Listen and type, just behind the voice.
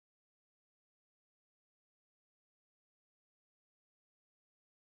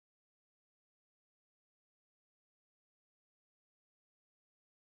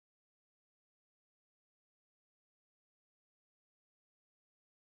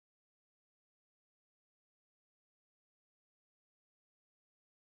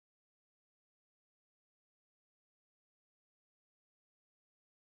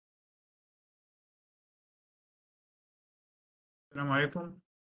السلام عليكم.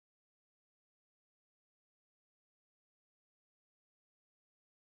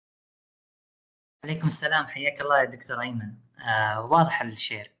 عليكم السلام، حياك الله يا دكتور أيمن. واضح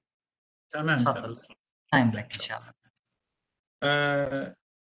الشير. تمام تمام. تفضل. تايم لك إن شاء الله. آه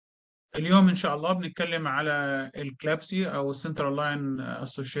اليوم إن شاء الله بنتكلم على الكلابسي أو Central Line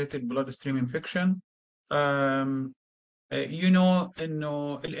Associated Bloodstream Infection. آم، إنه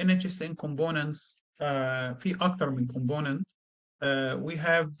ال NHSN components في أكتر من component. We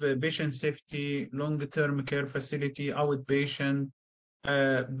have patient safety, long-term care facility, outpatient,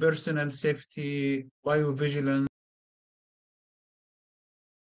 personal safety, biovigilance.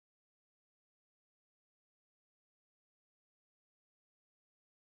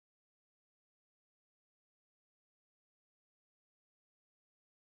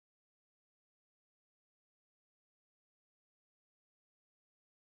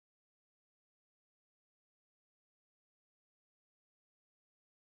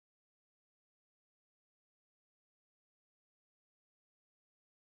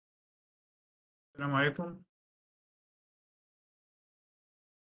 السلام عليكم.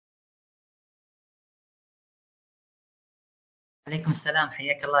 عليكم السلام،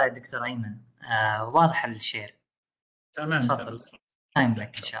 حياك الله يا دكتور أيمن. واضح الشير. تمام تمام. تفضل. تايم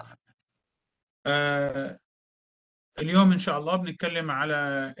لك إن شاء الله. آه اليوم إن شاء الله بنتكلم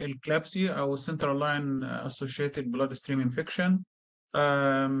على الكلابسي أو Central Line Associated Bloodstream Infection.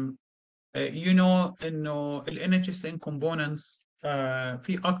 um, إنه ال NHSN components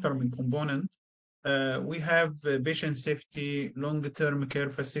في أكتر من component. We have patient safety, long-term care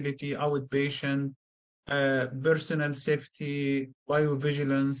facility, outpatient, personal safety,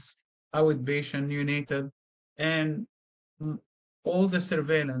 biovigilance, outpatient, neonatal, and m- all the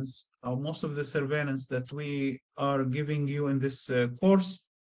surveillance, or most of the surveillance that we are giving you in this course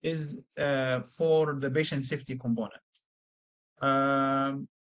is for the patient safety component. Um,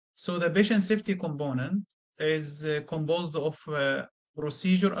 so the patient safety component is composed of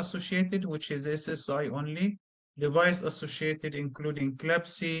procedure associated, which is SSI only, device associated, including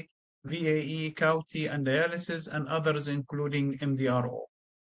CLABSI, VAE, CAUTI, and dialysis, and others, including MDRO.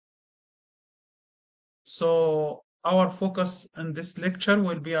 So our focus in this lecture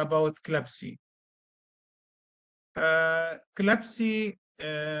will be about CLABSI. CLABSI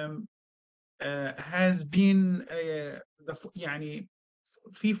has been يعني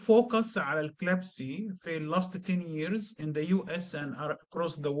في focus على الكلابسي في last 10 years in the US and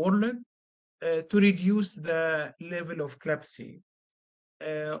across the world to reduce the level of CLABSI.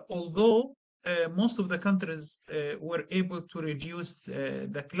 Although most of the countries were able to reduce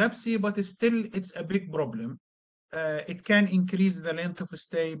the CLABSI, but still it's a big problem. It can increase the length of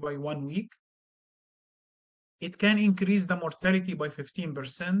stay by 1 week. It can increase the mortality by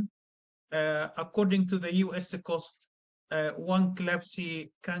 15%. According to the US cost, one CLABSI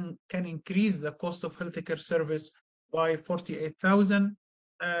can increase the cost of healthcare service by 48,000.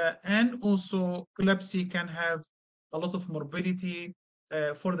 And also CLABSI can have a lot of morbidity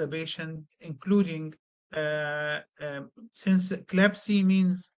for the patient, including since CLABSI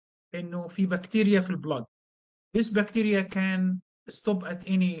means إنه في bacteria في البلد. This bacteria can stop at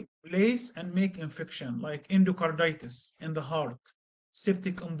any place and make infection, like endocarditis in the heart,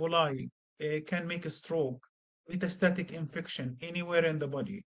 septic emboli, can make a stroke, metastatic infection anywhere in the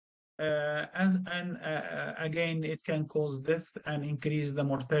body. And again, it can cause death and increase the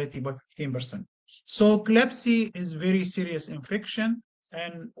mortality by 15%. So CLABSI is very serious infection,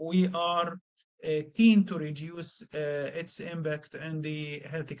 and we are keen to reduce its impact in the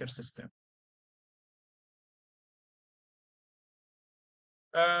healthcare system.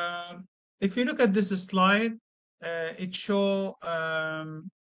 If you look at this slide, it shows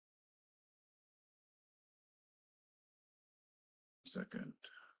second.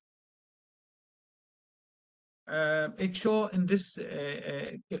 It show in this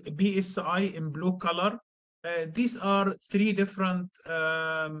BSI in blue color. These are three different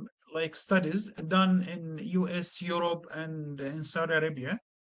like studies done in US, Europe, and in Saudi Arabia.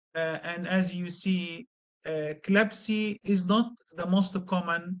 And as you see, CLABSI is not the most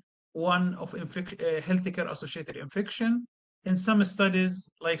common one of healthcare associated infection. In some studies,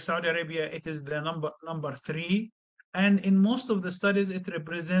 like Saudi Arabia, it is the number 3. And in most of the studies, it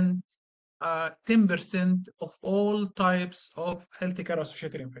represents 10% of all types of healthcare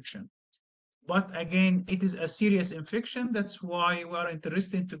associated infection. But again, it is a serious infection. That's why we are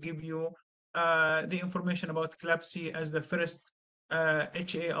interested to give you the information about CLABSI as the first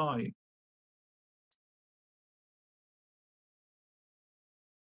HAI.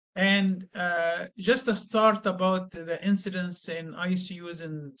 And just a start about the incidence in ICUs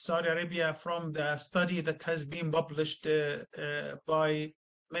in Saudi Arabia from the study that has been published by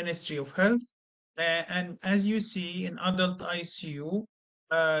Ministry of Health. And as you see in adult ICU,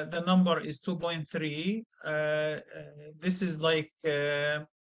 the number is 2.3. This is like 2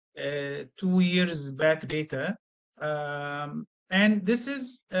 years back data. And this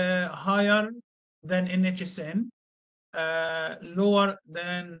is higher than NHSN, lower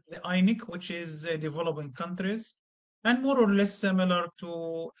than the INIC, which is developing countries, and more or less similar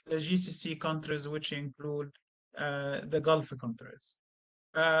to the GCC countries, which include the Gulf countries.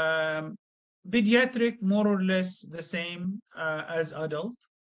 Pediatric, more or less the same as adult.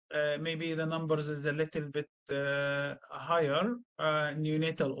 Maybe the numbers is a little bit higher,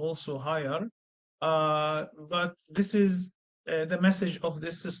 neonatal also higher. But this is the message of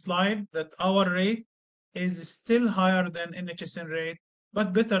this slide, that our rate is still higher than NHSN rate,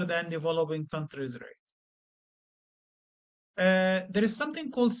 but better than developing countries rate. There is something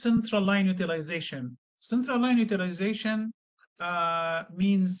called central line utilization. Central line utilization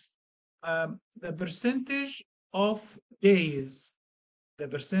means the percentage of days,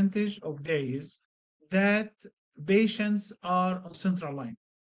 that patients are on central line.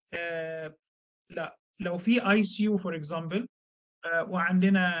 لا لو في اي سي يو فور اكزامبل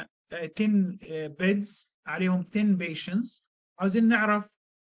وعندنا 10 بيدز عليهم 10 patients، عاوزين نعرف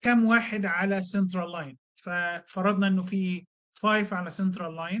كم واحد على central line. ففرضنا انه في 5 على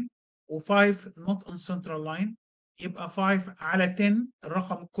central line و5 not on central line، يبقى 5 على 10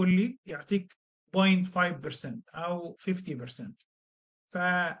 الرقم الكلي يعطيك 0.5% او 50%. ف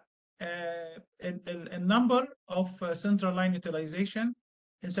النمبر of central line utilization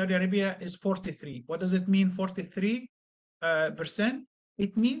in Saudi Arabia is 43. What does it mean 43%?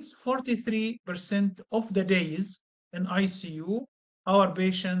 It means 43% of the days in ICU our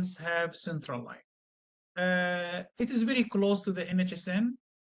patients have central line. It is very close to the NHSN.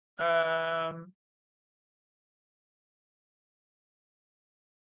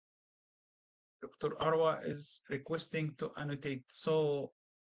 Dr. Arwa is requesting to annotate. So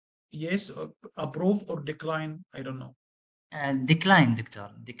yes, approve or decline, I don't know. Decline, Doctor,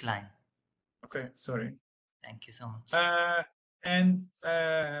 decline. Okay, sorry. Thank you so much. And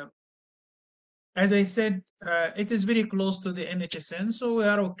as I said, it is very close to the NHSN, so we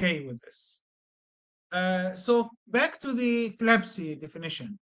are okay with this. So back to the CLABSI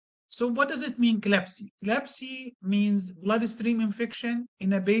definition. So what does it mean, CLABSI? CLABSI means bloodstream infection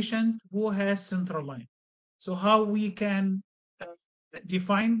in a patient who has central line. So how we can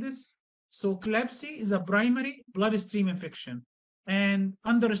define this? So CLABSI is a primary bloodstream infection, and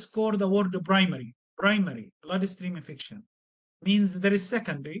underscore the word primary bloodstream infection means there is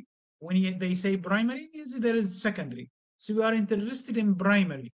secondary. When they say primary, means there is secondary. So we are interested in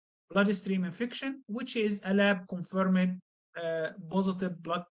primary bloodstream infection, which is a lab confirmed positive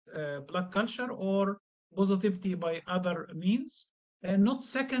blood culture or positivity by other means, and not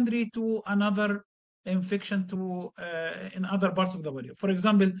secondary to another infection to in other parts of the body. For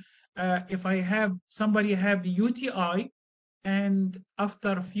example, if I have somebody have UTI and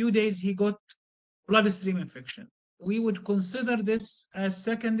after a few days he got bloodstream infection, we would consider this as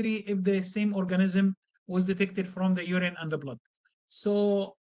secondary if the same organism was detected from the urine and the blood.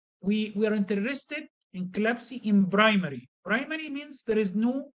 So we are interested in CLABSI in primary. Primary means there is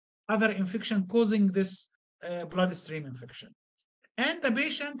no other infection causing this bloodstream infection. And the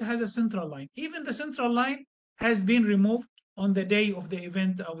patient has a central line. Even the central line has been removed on the day of the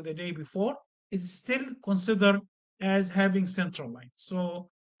event or the day before, it's still considered as having central line. So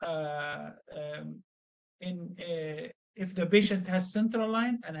if the patient has central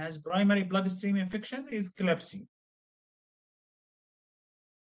line and has primary bloodstream infection, is CLABSI.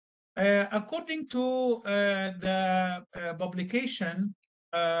 According to the publication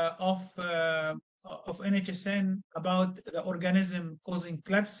of NHSN about the organism causing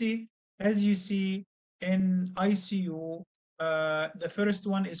CLABSI, as you see in ICU, the first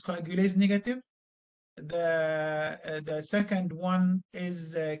one is coagulase negative. The second one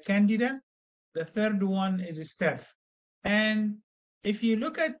is Candida. The third one is staph. And if you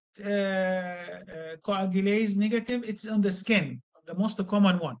look at coagulase negative, it's on the skin, the most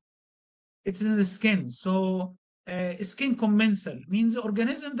common one. It's in the skin. So skin commensal means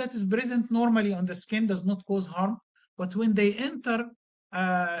organism that is present normally on the skin, does not cause harm, but when they enter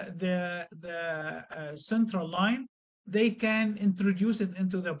the central line, they can introduce it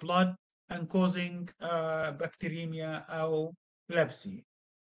into the blood and causing bacteremia or CLABSI.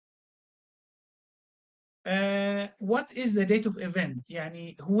 What is the date of event?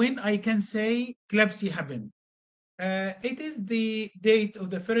 يعني when I can say CLABSI happened? It is the date of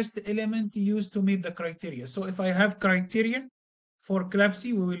the first element used to meet the criteria. So if I have criteria for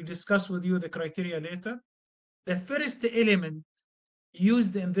CLABSI, we will discuss with you the criteria later. The first element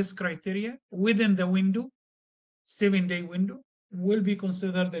used in this criteria within the window, 7-day window, will be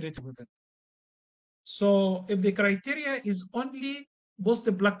considered the date of event. So if the criteria is only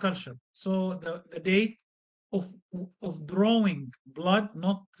post-blood culture, so the date of, of drawing blood,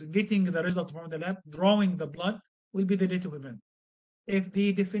 not getting the result from the lab, drawing the blood will be the date of event. If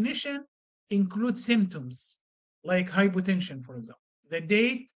the definition includes symptoms like hypotension, for example, the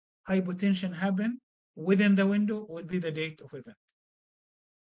date hypotension happened within the window will be the date of event.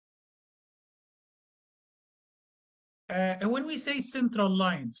 And when we say central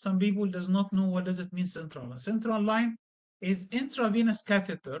line, some people does not know what does it mean central line. Central line is intravenous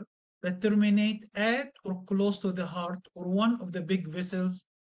catheter that terminate at or close to the heart or one of the big vessels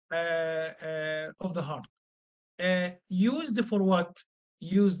of the heart. Used for what?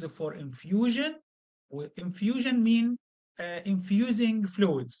 Used for infusion. Infusion mean infusing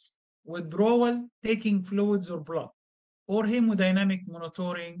fluids, withdrawal, taking fluids or blood, or hemodynamic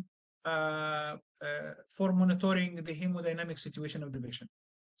monitoring for monitoring the hemodynamic situation of the patient.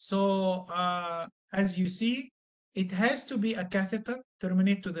 So as you see, it has to be a catheter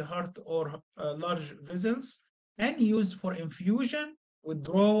terminate to the heart or large vessels and used for infusion,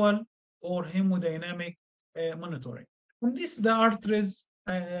 withdrawal, or hemodynamic monitoring. And this the arteries,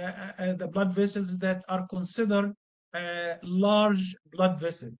 the blood vessels that are considered large blood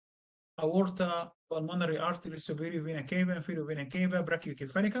vessel: aorta, pulmonary artery, superior vena cava, inferior vena cava,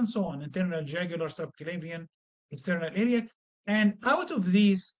 brachiocephalic, and so on, internal jugular, subclavian, external iliac. And out of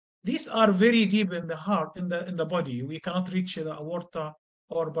these are very deep in the heart, in the body. We cannot reach the aorta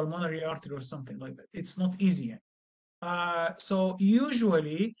or pulmonary artery or something like that. It's not easy. So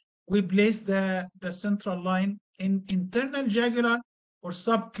usually we place the central line in internal jugular or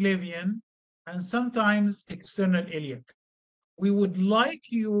subclavian and sometimes external iliac. We would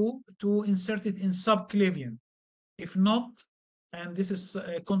like you to insert it in subclavian. If not, and this is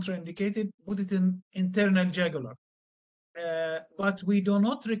contraindicated, put it in internal jugular. But we do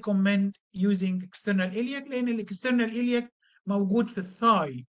not recommend using external iliac لأن الاكسترنال iliac موجود في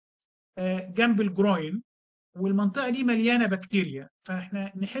الثاي جنب الجروين والمنطقة دي مليانة بكتيريا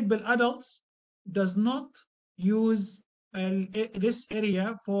فاحنا نحب الادلتس does not use this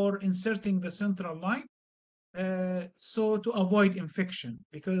area for inserting the central line so to avoid infection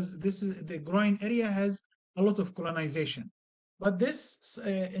because this is the groin area has a lot of colonization. But this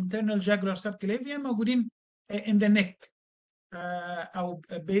internal jugular subclavian موجودين in the neck أو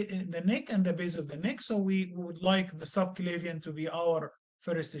in the neck and the base of the neck, so we would like the subclavian to be our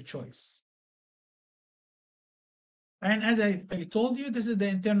first choice. And as I told you, this is the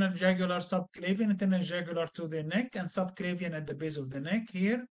internal jugular subclavian, internal jugular to the neck and subclavian at the base of the neck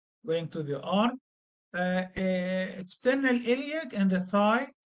here, going to the arm. External iliac and the thigh,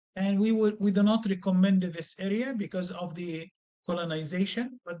 and we do not recommend this area because of the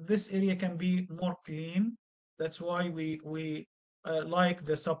colonization, but this area can be more clean. That's why we like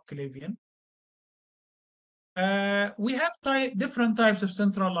the subclavian. We have different types of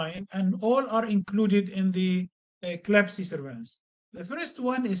central line, and all are included in the CLABSI surveillance. The first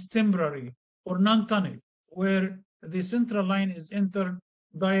one is temporary or non-tunnel, where the central line is entered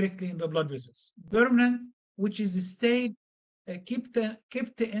directly in the blood vessels. Permanent, which is stayed kept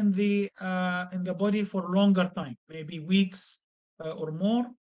in the body for longer time, maybe weeks or more,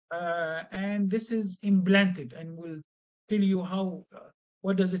 and this is implanted, and we'll tell you how.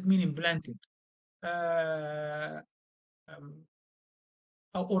 What does it mean implanted?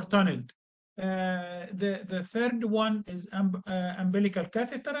 Or tunneled. The third one is umbilical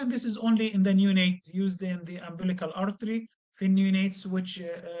catheter, and this is only in the neonates, used in the umbilical artery for neonates, which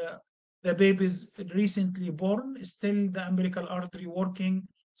the baby is recently born, still the umbilical artery working,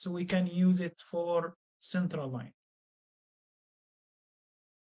 so we can use it for central line.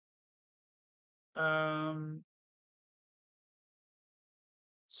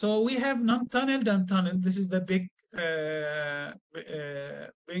 So we have non-tunneled and tunneled. This is the big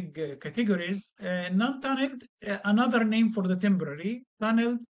categories. Non-tunneled, another name for the temporary,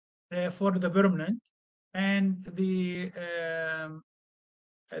 tunneled for the permanent, and the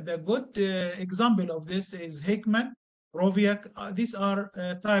good example of this is Hickman, Roviak. These are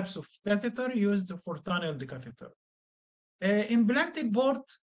types of catheter used for tunneled catheter. Implanted port,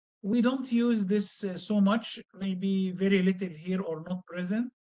 we don't use this so much, maybe very little here or not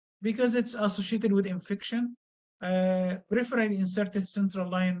present, because it's associated with infection. Peripherally inserted central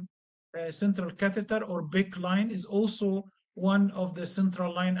line, central catheter or big line is also one of the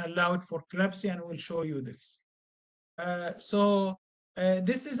central line allowed for CLABSI, and we'll show you this.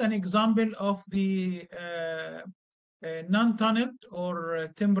 This is an example of the non-tunneled or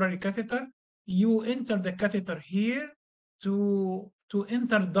temporary catheter. You enter the catheter here to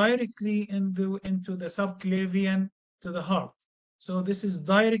enter directly into the subclavian to the heart. So this is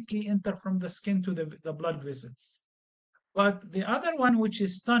directly enter from the skin to the blood vessels. But the other one, which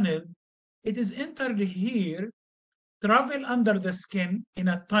is tunneled, it is entered here, travel under the skin in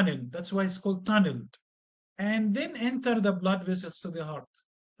a tunnel. That's why it's called tunneled, and then enter the blood vessels to the heart,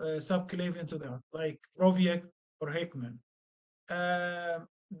 subclavian to the heart, like Roviak or Hickman.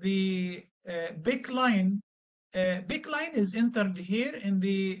 The big line is entered here in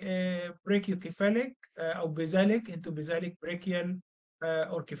the brachiocephalic or basalic into basalic brachial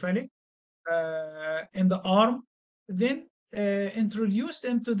or cephalic in the arm, then introduced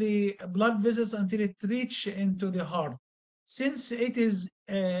into the blood vessels until it reach into the heart. Since it is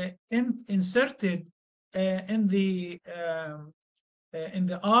inserted in the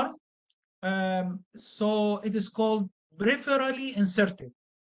arm, so it is called peripherally inserted.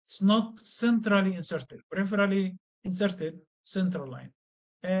 It's not centrally inserted. Peripherally inserted central line,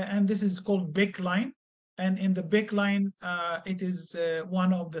 and this is called big line. And in the big line, it is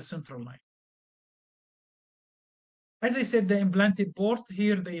one of the central line. As I said, the implanted port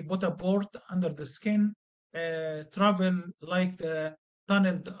here, they put a port under the skin, travel like the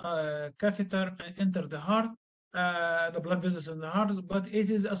tunneled catheter, enter the heart, the blood vessels in the heart, but it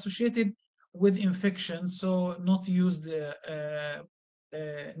is associated with infection, so not used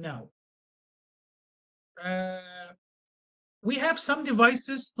now. We have some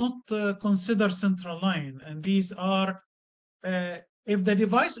devices not considered central line, and these are if the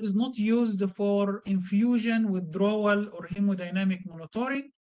device is not used for infusion, withdrawal, or hemodynamic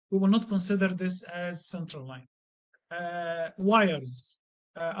monitoring, we will not consider this as central line. Wires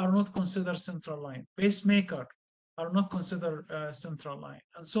are not considered central line. Pacemaker are not considered central line,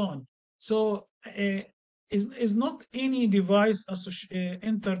 and so on. So is not any device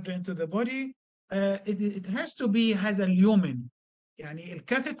entered into the body. It has to be has a lumen. يعني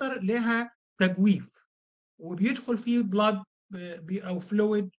الكاثيتر لها تجويف وبيدخل فيه blood أو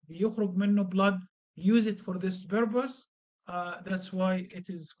fluid بيخرج منه blood. Use it for this purpose. That's why it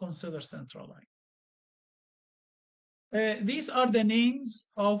is considered central line. These are the names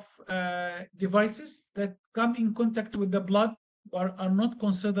of devices that come in contact with the blood but are not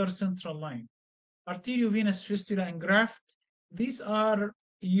considered central line. Arteriovenous fistula and graft. These are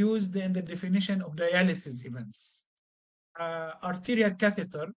used in the definition of dialysis events. Arterial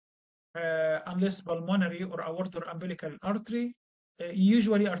catheter, unless pulmonary or aorta or umbilical artery,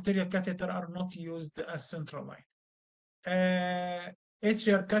 usually arterial catheter are not used as central line.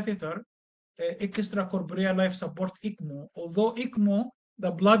 Atrial catheter, extracorporeal life support ECMO. Although ECMO,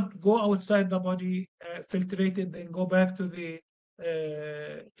 the blood go outside the body, filtrated, then go back to the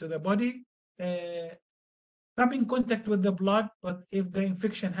body, come in contact with the blood, but if the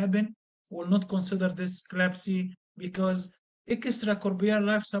infection happen, will not consider this CLABSI because extracorporeal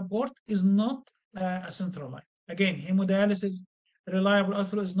life support is not a central line. Again, hemodialysis, reliable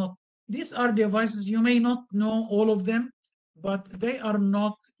outflow is not. These are devices, you may not know all of them, but they are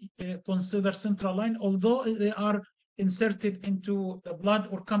not considered central line, although they are inserted into the blood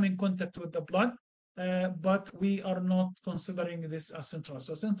or come in contact with the blood, but we are not considering this as central.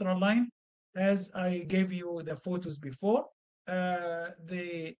 So central line, as I gave you the photos before,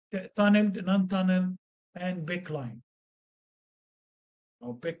 the tunneled, non-tunneled, and big line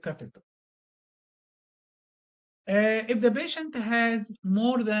or big catheter. If the patient has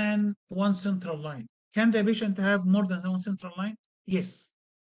more than one central line, can the patient have more than one central line? Yes.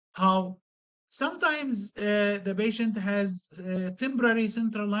 How? Sometimes the patient has temporary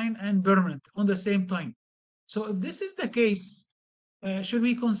central line and permanent on the same time. So if this is the case, should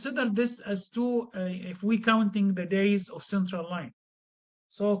we consider this as two, if we counting the days of central line?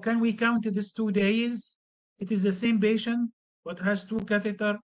 So can we count this 2 days? It is the same patient, but has two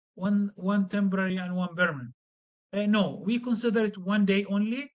catheter, one temporary and one permanent. No, we consider it 1 day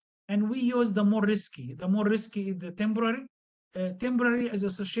only, and we use the more risky. The more risky is the temporary. Temporary is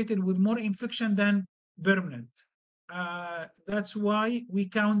associated with more infection than permanent. That's why we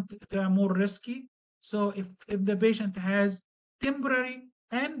count the more risky. So if the patient has temporary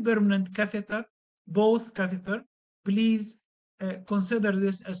and permanent catheter, both catheter, please consider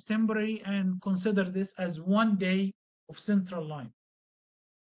this as temporary and consider this as 1 day of central line.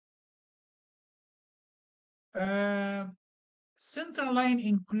 Central line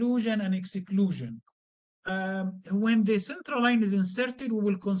inclusion and exclusion. When the central line is inserted, we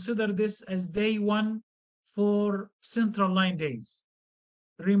will consider this as day 1 for central line days.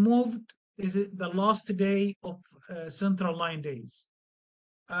 Removed is it the last day of central line days.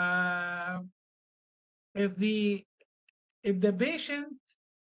 If the patient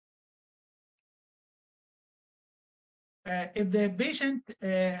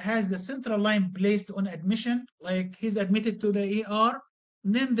has the central line placed on admission, like he's admitted to the ER,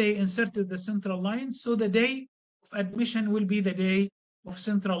 then they inserted the central line, so the day of admission will be the day of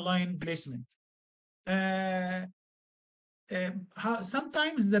central line placement.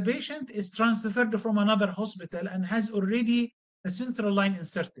 Sometimes the patient is transferred from another hospital and has already a central line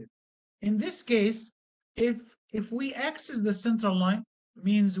inserted. In this case, if we access the central line,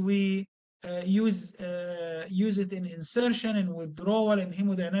 means we use it in insertion and withdrawal and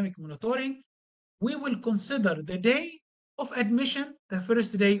hemodynamic monitoring, we will consider the day of admission the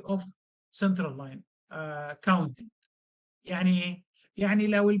first day of central line counting. يعني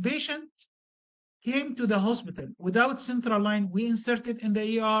لو البيشنت came to the hospital without central line, we inserted in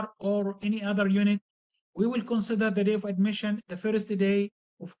the ER or any other unit, we will consider the day of admission the first day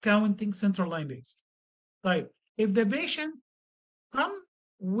of counting central line days. Right. If the patient come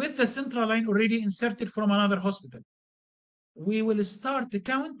with the central line already inserted from another hospital, we will start the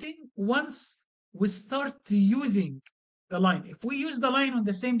counting once we start using the line. If we use the line on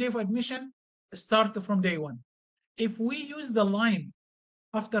the same day of admission, start from day one. If we use the line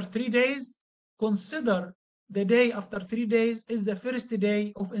after 3 days, consider the day after 3 days is the first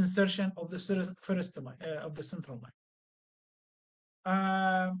day of insertion of the first line of the central line.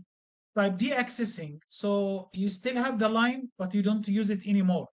 By deaccessing, so you still have the line, but you don't use it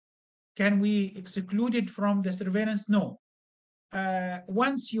anymore. Can we exclude it from the surveillance? No.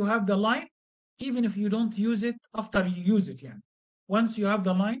 Once you have the line, even if you don't use it after you use it, yeah. Once you have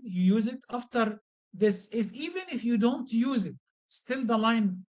the line, you use it after this. Even if you don't use it, still the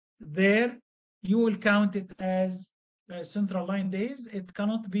line there, you will count it as central line days. It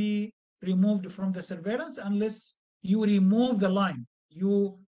cannot be removed from the surveillance unless you remove the line.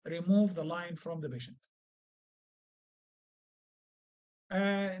 You remove the line from the patient.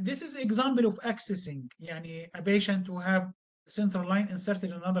 This is example of accessing, يعني a patient who have central line inserted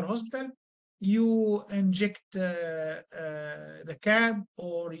in another hospital, you inject the cab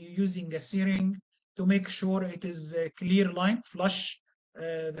or you using a syringe to make sure it is a clear line, flush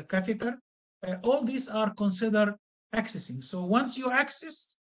the catheter. All these are considered accessing. So once you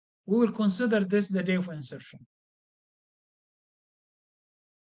access, we will consider this the day of insertion.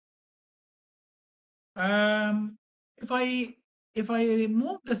 If I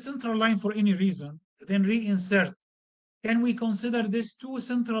remove the central line for any reason, then reinsert, can we consider this two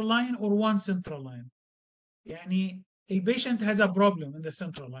central line or one central line? يعني the patient has a problem in the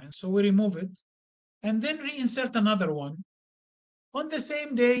central line, so we remove it and then reinsert another one on the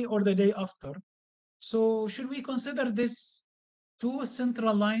same day or the day after. So should we consider this two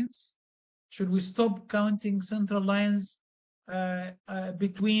central lines? Should we stop counting central lines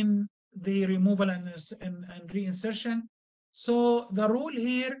between the removal and reinsertion? So the rule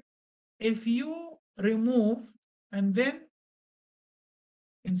here, if you remove and then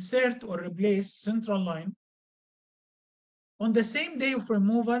insert or replace central line, on the same day of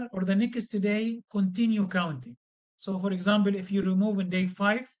removal or the next day, continue counting. So for example, if you remove in day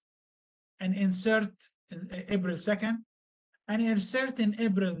 5 and insert in April 2nd and insert in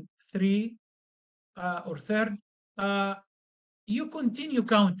April 3 or 3rd, you continue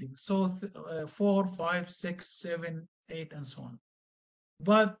counting. So 4, 5, 6, 7, 8, and so on.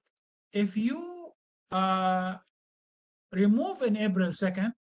 But if you remove in April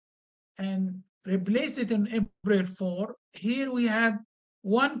 2nd and replace it in April 4, here we have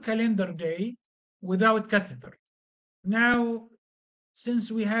one calendar day without catheter. Now,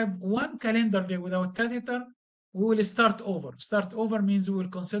 since we have one calendar day without catheter, we will start over. Start over means we will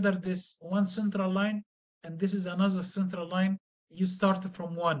consider this one central line, and this is another central line. You start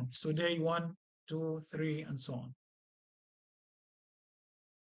from 1. So day 1, 2, 3, and so on.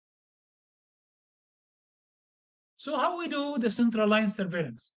 So how we do the central line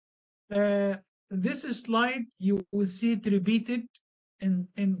surveillance? This slide, you will see it repeated in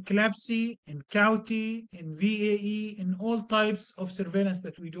CLABSI, in COUTI, in VAE, in all types of surveillance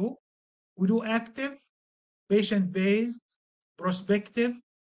that we do. We do active, patient-based, prospective,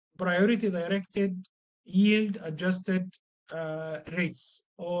 priority-directed, yield-adjusted rates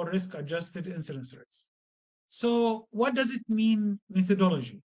or risk-adjusted incidence rates. So what does it mean,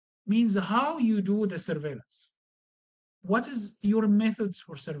 methodology? Means how you do the surveillance. What is your methods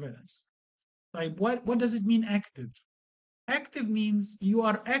for surveillance? Like what does it mean active? Active means you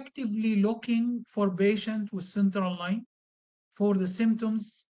are actively looking for patient with central line for the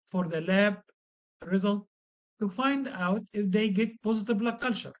symptoms, for the lab result, to find out if they get positive blood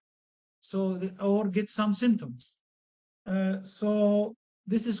culture. or get some symptoms. So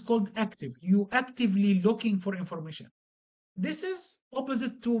this is called active. You actively looking for information. This is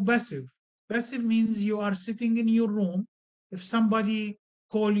opposite to passive. Passive means you are sitting in your room. If somebody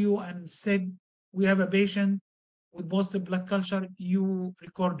call you and said, we have a patient with positive blood culture, you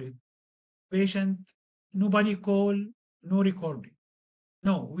recorded. Patient, nobody call, no recording.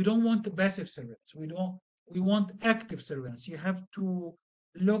 No, we don't want the passive surveillance. We want active surveillance. You have to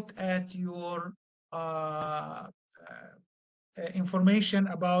look at your information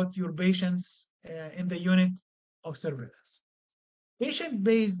about your patients in the unit of surveillance.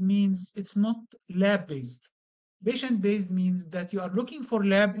 Patient-based means it's not lab-based. Patient-based means that you are looking for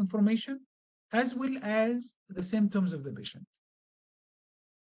lab information as well as the symptoms of the patient.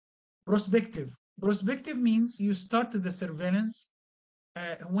 Prospective. Prospective means you start the surveillance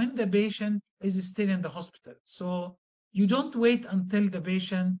when the patient is still in the hospital. So you don't wait until the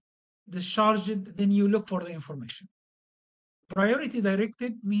patient discharged, then you look for the information. Priority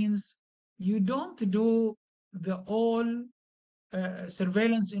directed means you don't do the all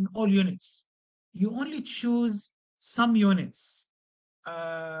surveillance in all units. You only choose some units.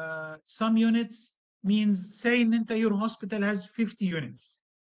 Some units means, say in your hospital has 50 units.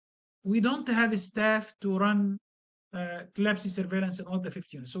 We don't have a staff to run CLABSI surveillance in all the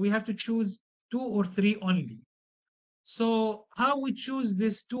 50 units. So we have to choose 2 or 3 only. So how we choose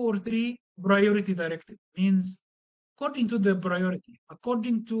this 2 or 3? Priority directed means according to the priority,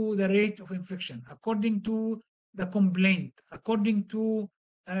 according to the rate of infection, according to the complaint, according to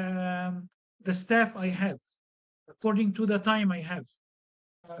the staff I have, according to the time I have.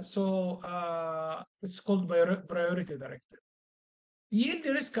 It's called priority directed. Yield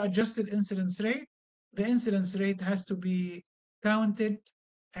risk adjusted incidence rate. The incidence rate has to be counted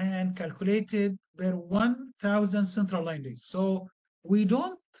and calculated per 1,000 central line days. So we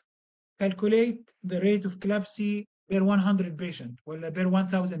don't calculate the rate of CLABSI per 100 patient or per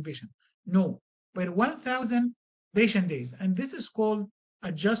 1,000 patient. No, per 1,000 patient days. And this is called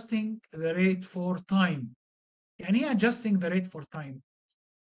adjusting the rate for time. يعني ايه adjusting the rate for time?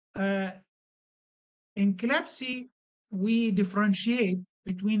 In CLABSI, we differentiate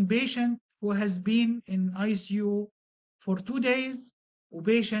between patient who has been in ICU for 2 days or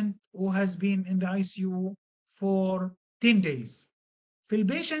patient who has been in the ICU for 10 days. في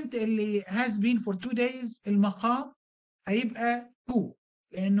البيشنت اللي has been for 2 days المقام هيبقى 2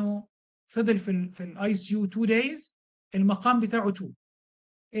 لانه فضل في الاي سي يو 2 days المقام بتاعه 2.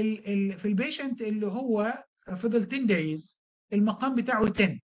 في البيشنت اللي هو فضل 10 days المقام بتاعه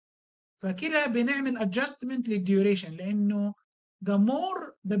 10. فكده بنعمل adjustment للديوريشن لانه the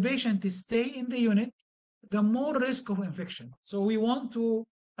more the patient stay in the unit the more risk of infection. So we want to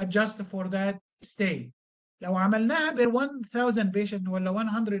adjust for that stay. لو عملناها ب 1000 patient ولا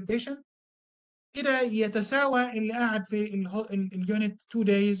 100 patient كده يتساوى اللي قاعد في اليونت 2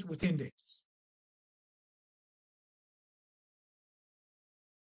 days و 10 days.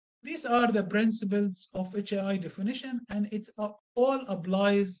 These are the principles of HAI definition and it all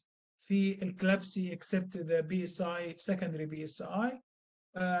applies في CLABSI except the BSI secondary BSI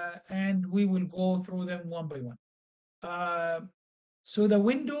and we will go through them one by one. So the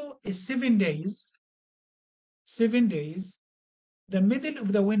window is 7 days. 7 days. The middle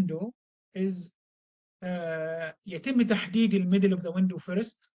of the window is يتم تحديد middle of the window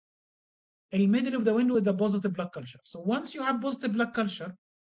first. Middle of the window is the positive blood culture. So once you have positive blood culture,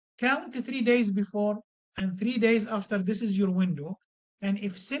 count 3 days before and 3 days after. This is your window. And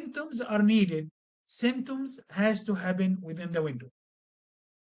if symptoms are needed, symptoms has to happen within the window.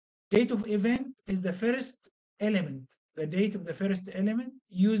 Date of event is the first element, the date of the first element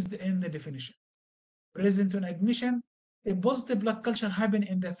used in the definition. Present on admission, if positive blood culture happen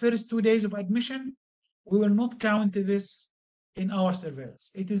in the first 2 days of admission, we will not count this in our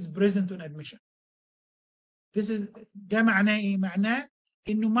surveillance. It is present on admission. ده معناه ايه؟ معناه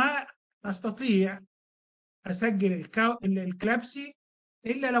انه ما استطيع اسجل الكلابسي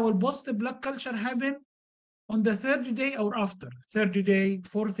الا لو البوزيتيف بلاك كلتشر happen on the third day or after third day,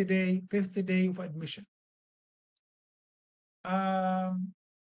 fourth day, fifth day of admission.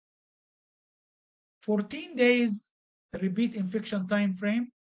 14 days repeat infection time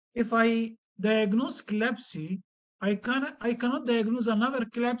frame. If I diagnose CLABSI, I cannot diagnose another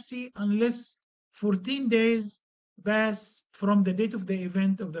CLABSI unless 14 days pass from the date of the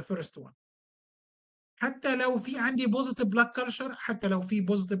event of the first one. حتى لو في عندي positive blood culture، حتى لو في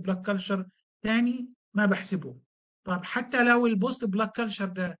positive blood culture تاني ما بحسبه. طب حتى لو البوزيتيف blood culture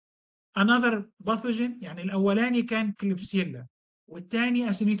ده another pathogen، يعني الأولاني كان كليبسيلا والتاني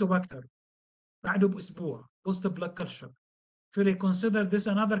أسينيتوباكتر بعده بأسبوع positive blood culture. Should I consider this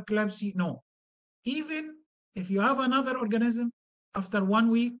another CLABSI? No. Even if you have another organism after 1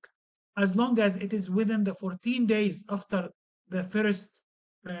 week, as long as it is within the 14 days after the first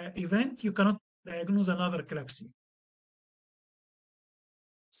event, you cannot diagnose another CLABSI.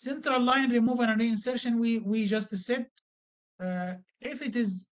 Central line removal and reinsertion, we just said, if it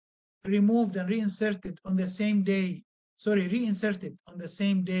is removed and reinserted on the same day, reinserted on the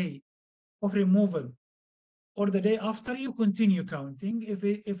same day of removal or the day after, you continue counting.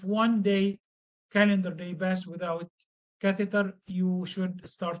 If 1 day calendar day pass without catheter, you should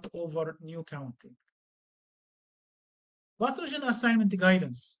start over new counting. Pathogen assignment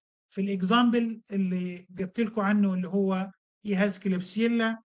guidance في الاكزامبل اللي جبت لكم عنه اللي هو he has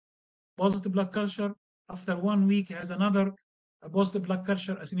Klebsiella positive blood culture, after 1 week he has another positive blood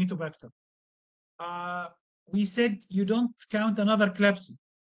culture Acinetobacter. We said you don't count another CLABSI.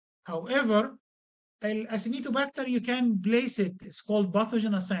 However, الاسينيتوباكتر you can place it, it's called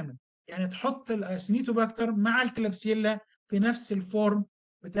pathogen assignment. يعني تحط الاسينيتوباكتر مع الكلابسيلا في نفس الفورم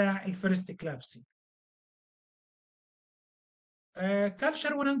بتاع الفيرست كلابسي.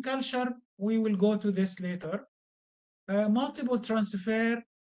 Culture و non culture, we will go to this later. Multiple transfer,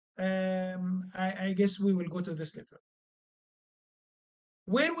 I guess we will go to this later.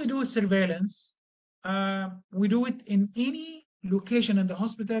 Where we do surveillance, we do it in any location in the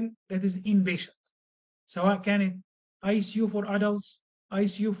hospital that is inpatient. سواء كانت ICU for adults,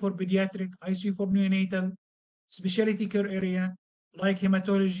 ICU for pediatric, ICU for neonatal, specialty care area like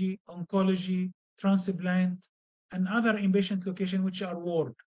hematology, oncology, transplant, and other inpatient location which are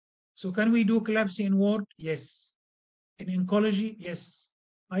ward. So can we do CLABSI in ward? Yes. In oncology? Yes.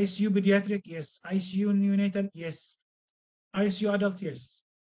 ICU pediatric? Yes. ICU neonatal? Yes. ICU adult? Yes.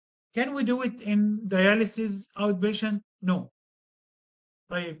 Can we do it in dialysis outpatient? No.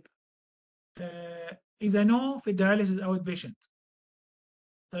 طيب إذا no في dialysis outpatient.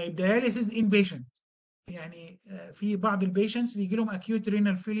 طيب dialysis inpatient، يعني في بعض البيشنتس بيجي لهم acute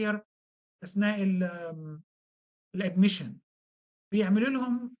renal failure اثناء الادميشن، بيعملوا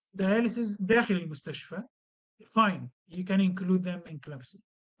لهم dialysis داخل المستشفى. fine, you can include them in CLABSI.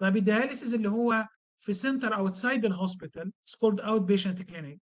 طيب الدياليسيس اللي هو في center outside the hospital, it's called outpatient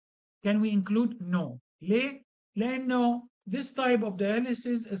clinic, can we include? No. ليه؟ لأنه this type of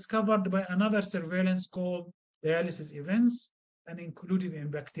dialysis is covered by another surveillance called dialysis events and included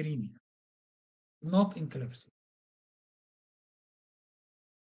in bacteremia, not in CLABSI.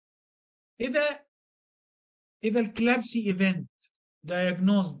 إذا الكلابسي event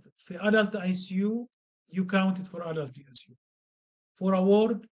diagnosed في adult ICU, you count it for adult ICU. For a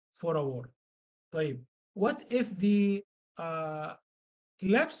ward, for a ward. طيب, what if the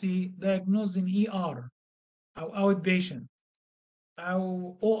CLABSI diagnosed in ER أو outpatient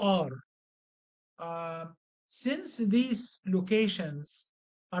أو OR? Since these locations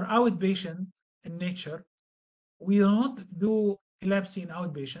are outpatient in nature, we do not do CLABSI in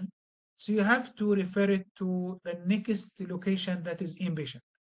outpatient, so you have to refer it to the next location that is inpatient.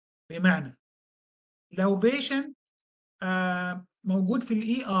 بمعنى لو patient موجود في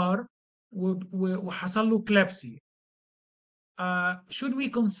الاي ار وحصل له CLABSI, should we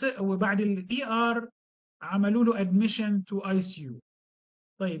consider وبعد الاي ار عملوا له admission to ICU,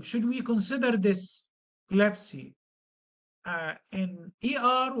 طيب should we consider this CLABSI in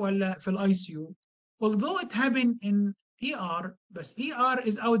ER ولا في ICU? Although it happened in ER, but ER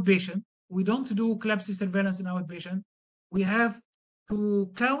is outpatient, we don't do CLABSI surveillance in outpatient, we have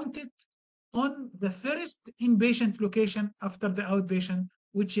to count it on the first inpatient location after the outpatient,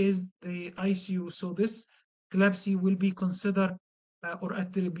 which is the ICU. So this CLABSI will be considered or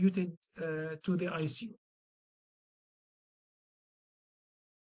attributed to the ICU.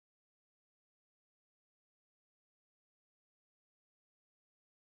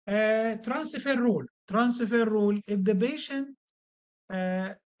 Transfer rule. Transfer rule, if the patient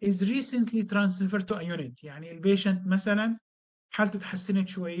is recently transferred to a unit، يعني البيشنت مثلا حالته اتحسنت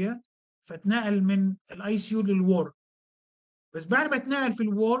شويه فاتنقل من الاي سي يو للوورد، بس بعد ما اتنقل في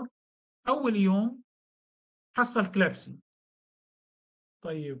الوورد اول يوم حصل كلابسي.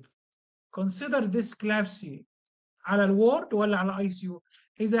 طيب consider this CLABSI على الوورد ولا على الاي سي يو؟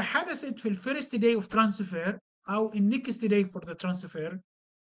 اذا حدثت في الفيرست داي اوف ترانسفير او النكست داي فور ذا ترانسفير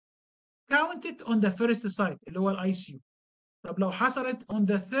count it on the first site اللي هو الاي سي يو. طب لو حصلت on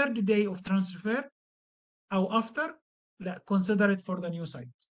the third day of transfer او after، لا consider it for the new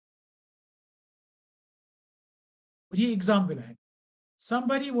site. ودي example اهي.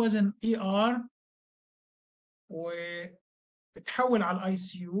 somebody was in ER واتحول على الاي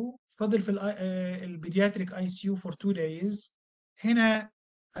سي يو، فضل في البيدياتريك اي سي يو for 2 days. هنا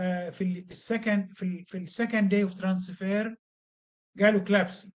في السكند داي اوف ترانسفير جاله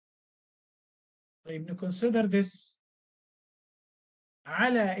كلابسي. طيب نكونسيدر ذس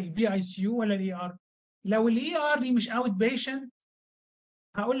على البي اي سي يو ولا الاي ار؟ لو الاي ار دي مش اوت بيشنت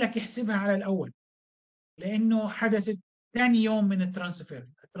هقول لك احسبها على الاول، لانه حدثت ثاني يوم من الترانسفير.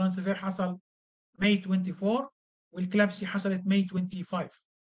 الترانسفير حصل ماي 24 والكلابسي حصلت ماي 25.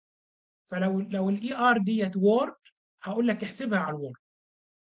 فلو الاي ار ديت وورد هقول لك احسبها على الوورد،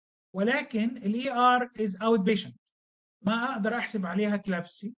 ولكن الاي ار از اوت بيشنت ما اقدر احسب عليها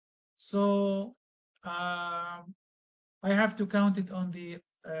كلابسي. So I have to count it on the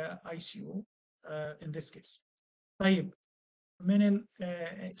ICU in this case. طيب من ال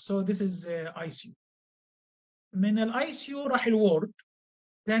so this is ICU. من الاي سي يو راح الوورد،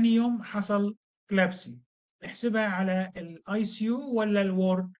 ثاني يوم حصل كلابسي، نحسبها على الاي سي يو ولا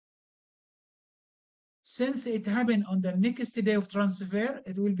الوورد؟ Since it happened on the next day of transfer,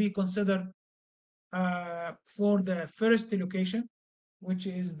 it will be considered for the first location, which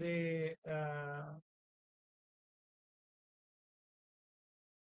is the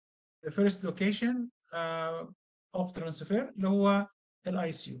first location of transfer اللي هو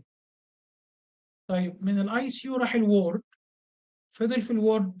الاي سي يو. طيب من الاي سي يو راح الوورد، فضل في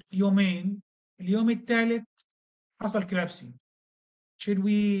الوورد يومين، اليوم الثالث حصل كلابسي. Should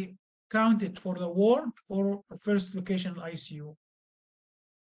we count it for the ward or first location ICU?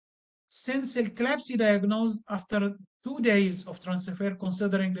 Since the CLABSI diagnosed after 2 days of transfer,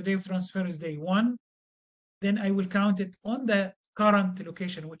 considering the day of transfer is day 1, then I will count it on the current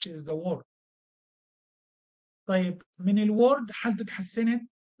location, which is the ward. طيب من الوورد حالته اتحسنت،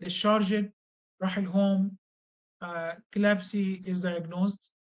 discharged، راح الهوم، CLABSI is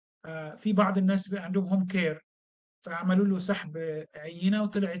diagnosed. في بعض الناس عندهم هوم كير فعملوا له سحب عينه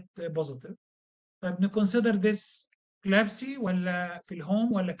وطلعت بوزيتيف. طيب نكونسيدر ذس كلابسي ولا في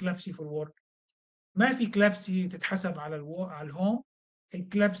الهوم ولا كلابسي في الورك؟ ما في كلابسي تتحسب على على الهوم.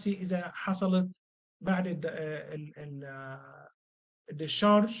 الكلابسي اذا حصلت بعد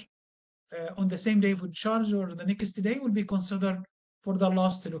الديscharge on the same day of discharge or the next day will be considered for the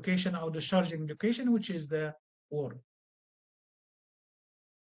last location or discharging location, which is the ward.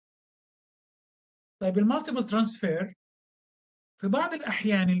 طيب المالتيبل ترانسفير، في بعض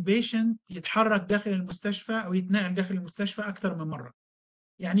الأحيان البيشنت يتحرك داخل المستشفى أو يتنقل داخل المستشفى أكثر من مرة.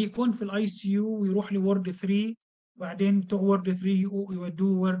 يعني يكون في الاي سي يو ويروح لورد 3، وبعدين بتوع وورد 3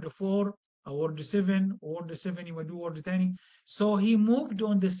 يودوه وورد 4 أو وورد 7، وورد 7 يودوه وورد ثاني. So he moved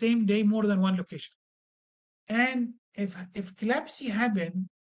on the same day more than one location. And if CLABSI happened,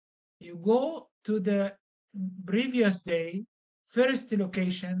 you go to the previous day, first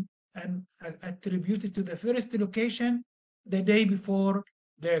location, and attribute it to the first location the day before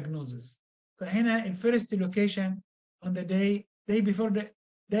diagnosis. فهنا ال first location on the day before the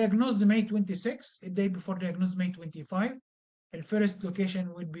diagnosis May 26, the day before diagnosis May 25. The first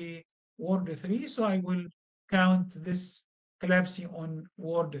location would be ward 3, so I will count this CLABSI on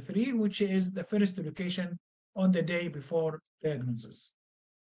ward 3, which is the first location on the day before diagnosis.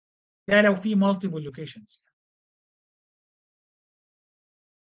 ده لو في multiple locations.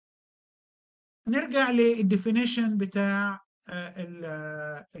 نرجع للديفينيشن بتاع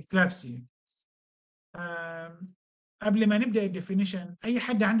الكلابسي. قبل ما نبدأ الديفينيشن، أي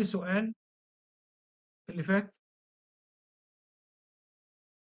حد عنده سؤال اللي فات؟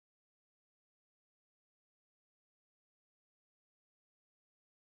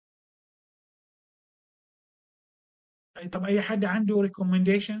 طب أي حد عنده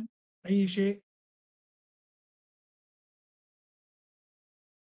recommendation أي شيء؟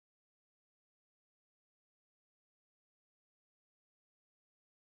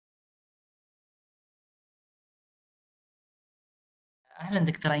 أهلا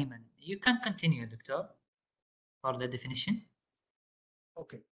دكتور أيمن. You can continue دكتور for the definition.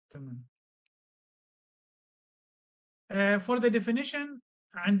 أوكي تمام. For the definition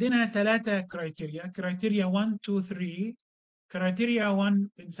عندنا 3 criteria. criteria 1 2 3. criteria 1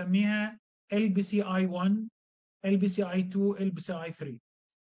 بنسميها LBCI1 LBCI2 LBCI3.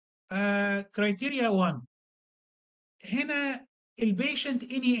 criteria 1 هنا البيشنت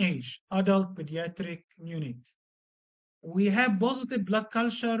any age, adult, pediatric, neonate. We have positive blood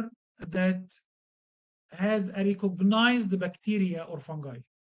culture that has a recognized bacteria or fungi.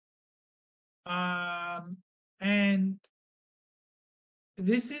 And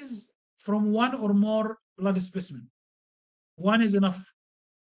this is from one or more blood specimen. One is enough.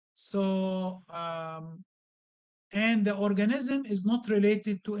 So, and the organism is not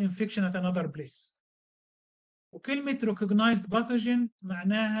related to infection at another place. وكلمة recognized pathogen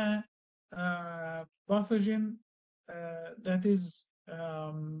معناها pathogen that is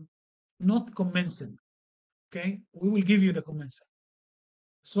not commensal. Okay, we will give you the commensal.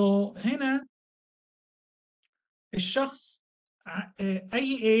 So هنا الشخص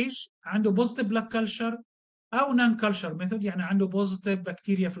اي ايج عنده بوزيتيف بلاد كلشر او نون كلشر ميثود، يعني عنده بوزيتيف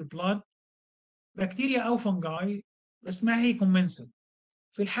بكتيريا في البلاد، بكتيريا او فنجاي، بس ما هي commensal.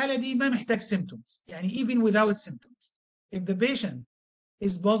 في الحالة دي ما محتاج symptoms، يعني even without symptoms. If the patient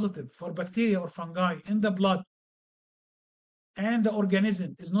is positive for bacteria or fungi in the blood and the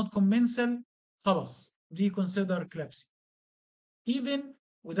organism is not commensal خلاص دي consider CLABSI even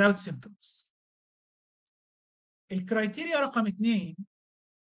without symptoms. الكرايتيريا رقم 2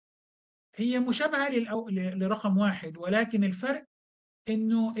 هي مشابهة لرقم 1، ولكن الفرق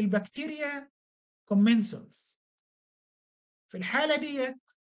انه البكتيريا commensals. في الحالة ديت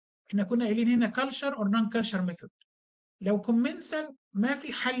احنا كنا قايلين هنا culture or non culture method. لو commensal ما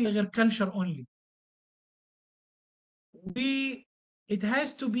في حل غير culture only. It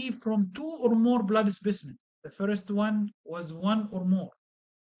has to be from 2 or more blood specimen. The first one was 1 or more.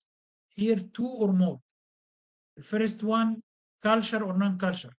 Here 2 or more. The first one culture or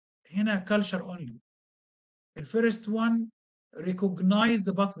non-culture. هنا culture only. The first one recognize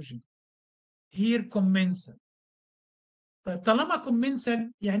the pathogen. Here commensal. طيب طالما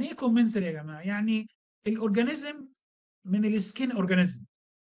commensal، يعني ايه commensal يا جماعة؟ يعني الاورجانيزم من السكين اورجانيزم.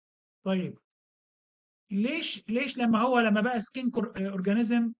 طيب ليش لما بقى سكين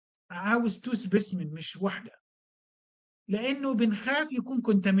اورجانيزم عاوز 2 سبيسمن مش واحده؟ لانه بنخاف يكون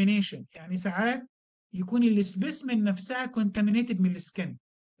كونتامينيشن، يعني ساعات يكون السبيسمن نفسها كونتامينيتد من السكن،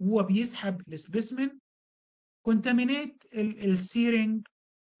 هو بيسحب السبيسمن كونتامينيت السيرنج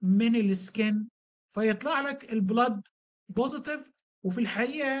من السكن، فيطلع لك البلد بوزيتيف وفي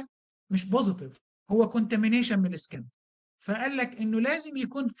الحقيقه مش بوزيتيف، هو كونتامينيشن من السكن. فقال لك انه لازم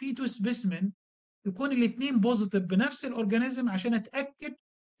يكون في 2 سبيسمن يكون الاثنين بوزيتيف بنفس الاورجانيزم عشان اتاكد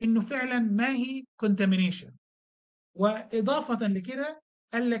انه فعلا ما هي كونتامينيشن. واضافه لكده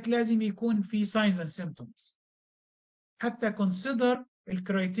قال لك لازم يكون في ساينز اند سيمبتومز حتى كونسيدر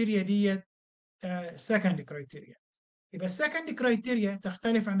الكرايتيريا ديت سكند كرايتيريا. يبقى السكند كرايتيريا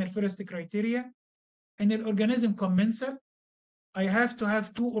تختلف عن الفيرست كرايتيريا ان الاورجانيزم commensal. I have to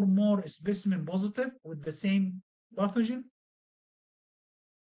have 2 or more specimen positive with the same pathogen.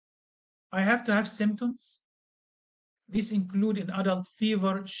 I have to have symptoms. These include in adult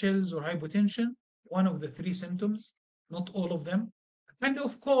fever, chills, or hypotension, one of the 3 symptoms, not all of them. And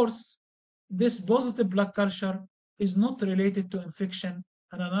of course, this positive blood culture is not related to infection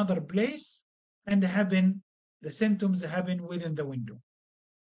in another place and the symptoms happen within the window.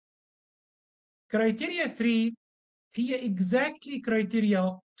 Criteria 3 هي exactly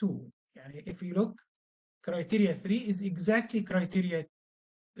criteria 2. يعني if you look, criteria 3 is exactly criteria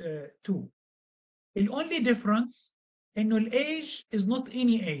 2. The only difference انه الايج is not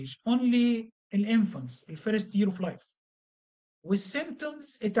any age, only الانفانتس الفيرست year of life،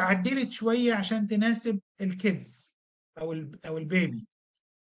 والسيمتومز اتعدلت شويه عشان تناسب الكيدز او البيبي.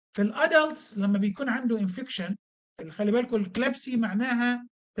 في الادلتس لما بيكون عنده انفكشن، خلي بالكم الكلابسي معناها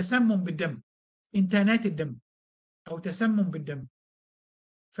تسمم بالدم، انتانات الدم او تسمم بالدم،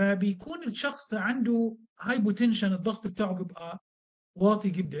 فبيكون الشخص عنده هايبوتنشن، الضغط بتاعه بيبقى واطي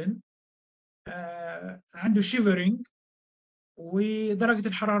جدا، عنده شيفرنج ودرجه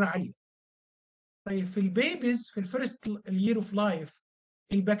الحراره عاليه. طيب في البيبيز في الفيرست يير اوف لايف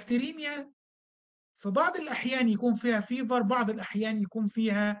البكتيريميا في بعض الاحيان يكون فيها فيفر، بعض الاحيان يكون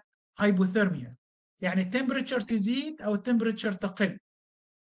فيها هايبوثيرميا، يعني التمبريتشر تزيد او التمبريتشر تقل،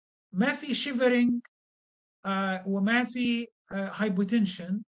 ما في شيفرنج وما في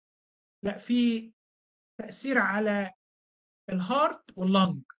هايبوتنشن، لا في تاثير على الهارت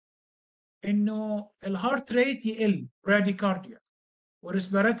واللنج، انه الهارت ريت يقل براديكارديا،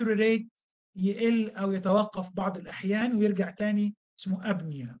 والريسبيراتوري ريت يقل او يتوقف بعض الاحيان ويرجع تاني، اسمه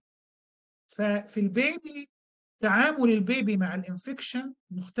ابنيا. ففي البيبي تعامل البيبي مع الانفكشن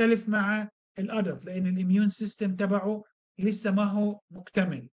مختلف مع الادلت، لان الاميون سيستم تبعه لسه ما هو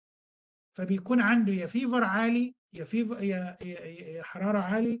مكتمل، فبيكون عنده يا فيفر عالي يا فيفر يا حراره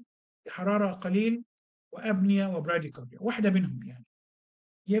عالي يا حراره قليل، وابنيا وبراديكارديا، واحده منهم يعني.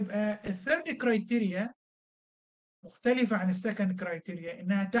 يبقى الثيرد كرايتيريا مختلفه عن السكند كرايتيريا،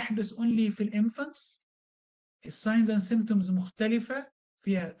 انها تحدث اونلي في الانفانتس. الساينز اند سيمتومز مختلفه،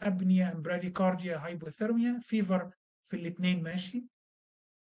 فيها ابنيا براديكارديا هايبوثيرميا فيفر في الاثنين ماشي.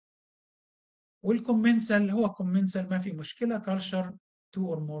 والكومنسال هو كومنسال ما في مشكله، كالشر 2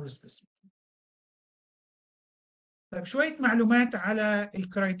 or more specimen. طيب شويه معلومات على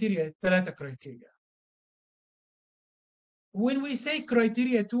الكرايتيريا، الثلاثه كرايتيريا. when we say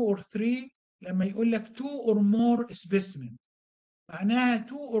criteria 2 or 3 لما يقول لك 2 or more specimen معناها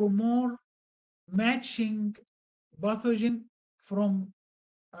 2 or more matching pathogen from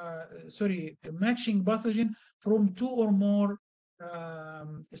sorry, matching pathogen from two or more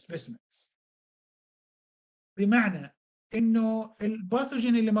specimens. بمعنى انه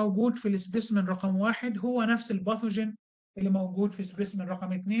الباثوجين اللي موجود في السبيسمن رقم 1 هو نفس الباثوجين اللي موجود في سبيسمن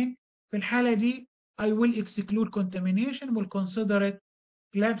رقم 2. في الحالة دي I will exclude contamination will consider it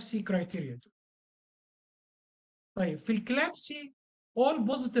CLABSI criteria. طيب في الكلابسي all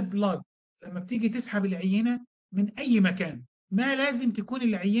positive blood لما بتيجي تسحب العينة من أي مكان ما لازم تكون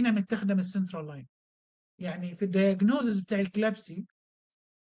العينة متاخدة من السنترال لاين. يعني في الدياجنوزز بتاع الكلابسي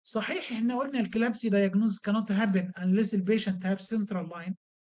صحيح احنا قلنا الكلابسي diagnosis cannot happen unless the patient have central line،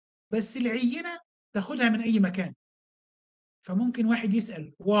 بس العينة تاخدها من أي مكان. فممكن واحد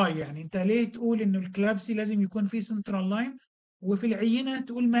يسأل واي، يعني انت ليه تقول انه الكلابسي لازم يكون فيه سنترال لاين وفي العينة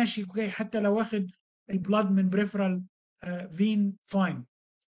تقول ماشي اوكي حتى لو واخد البلاد من بريفرال فين فاين؟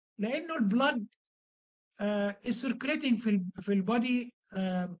 لانه البلاد is circulating في البودي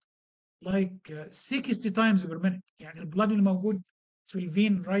like 60 times per minute. يعني البلاد اللي موجود في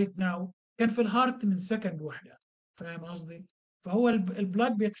الفين رايت ناو كان في الهارت من سكند واحده. فاهم قصدي؟ فهو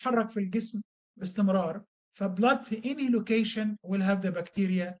البلاد بيتحرك في الجسم باستمرار. فبلاد في any location will have the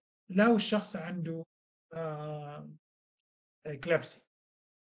bacteria لو الشخص عنده كلابسي.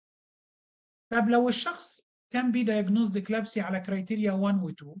 طب لو الشخص كان بي diagnosed كلابسي على كرايتيريا 1 و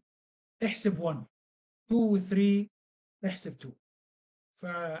 2 احسب 1، 2 و 3 احسب 2. ف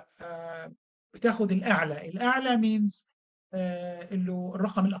بتاخد الاعلى means اللي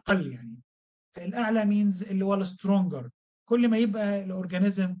الرقم الاقل. يعني الاعلى means اللي هو السترونجر. كل ما يبقى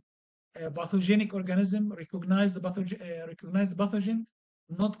الاورجانيزم باثوجينيك اورجانيزم recognized pathogen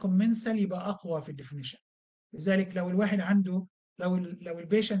not commensal يبقى اقوى في الديفينيشن. لذلك لو الواحد عنده لو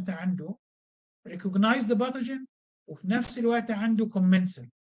البيشنت عنده recognized pathogen وفي نفس الوقت عنده commensal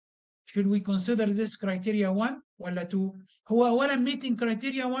should we consider this criteria 1 ولا 2؟ هو اولا meeting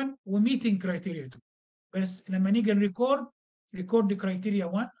criteria 1 و meeting criteria 2، بس لما نيجي record criteria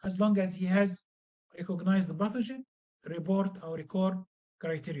 1 as long as he has recognized pathogen report او record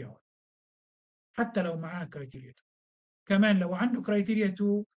criteria 1 حتى لو معاه criteria 2. كمان لو عنده criteria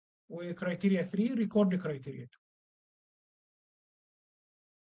 2 و criteria 3 record criteria 2.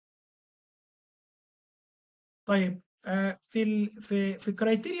 طيب في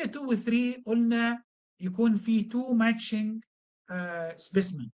criteria 2 و 3 قلنا يكون في 2 matching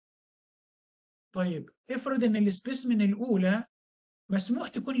specimen. طيب افرض ان السبيسمن الاولى مسموح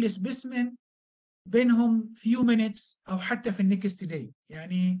تكون السبيسمن بينهم few minutes او حتى في النكست داي.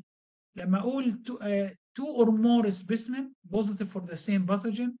 يعني لما اقول two or more specimen positive for the same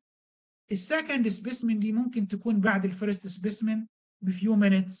pathogen، السكند سبيسمن دي ممكن تكون بعد الفيرست سبيسمن بفيو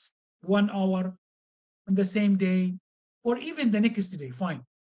minutes 1 hour on the same day or even the next day fine.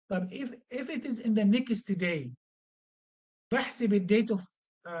 طب if it is in the next day بحسب الديت of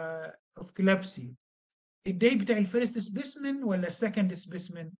CLABSI الداي بتاع الفيرست سبيسمن ولا السكند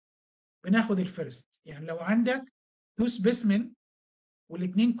سبيسمن؟ بناخد الفيرست. يعني لو عندك تو سبيسمن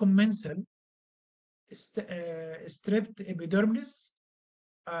والاثنين كومنسال ستريبت ابيدرمس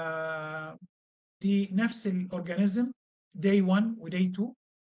دي نفس الاورجانيزم داي 1 وداي 2،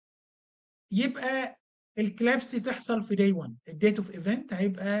 يبقى الكلابسي تحصل في داي 1. الديت اوف ايفنت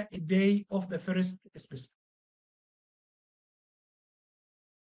هيبقى الداي اوف ذا فيرست سبيسمن.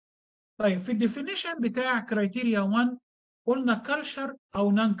 طيب في الديفينيشن بتاع كرايتيريا 1 قلنا كلتشر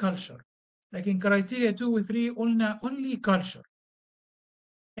او نون كلتشر، لكن كرايتيريا 2 و 3 قلنا اونلي كلتشر.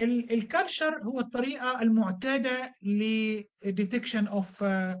 الكلتشر هو الطريقه المعتاده لديتكشن اوف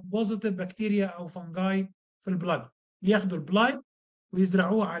بوزيتيف بكتيريا او فنجاي في البلاد. ياخدوا البلاد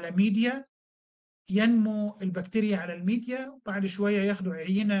ويزرعوه على ميديا، ينمو البكتيريا على الميديا، وبعد شويه ياخدوا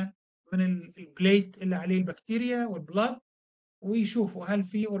عينه من البليت اللي عليه البكتيريا والبلاد ويشوفوا هل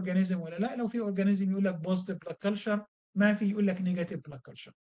في اورجانيزم ولا لا. لو في اورجانيزم يقول لك بوزيتيف بلاد كلتشر، ما في يقول لك نيجاتيف بلاد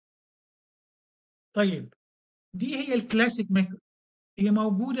كلتشر. طيب دي هي الكلاسيك ميثود اللي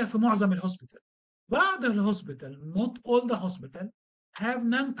موجوده في معظم الهوسبيتال. بعض الهوسبيتال not all the hospital have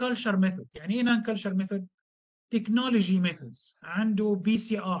non-culture method. يعني ايه non-culture method؟ technology methods. عنده بي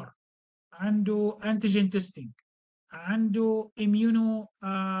سي ار، عنده antigen testing، عنده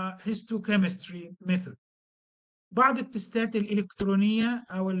immunohistochemistry method. بعض التستات الالكترونيه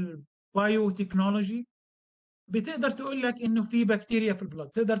او البايو تكنولوجي بتقدر تقول لك انه في بكتيريا في البلد،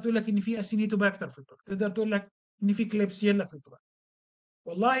 تقدر تقول لك ان في اسينيتوباكتر في البلد، تقدر تقول لك ان في كليبسيلا في البلد.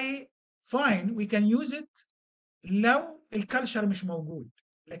 والله فاين وي كان يوز ات لو الكالتشر مش موجود،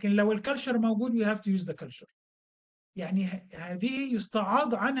 لكن لو الكالتشر موجود وي هاف تو يوز ذا كالتشر. يعني هذه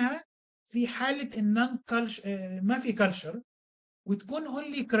يستعاض عنها في حاله النون كالتشر ما في كالتشر وتكون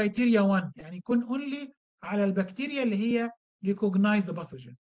اونلي كرايتيريا 1، يعني يكون اونلي على البكتيريا اللي هي recognized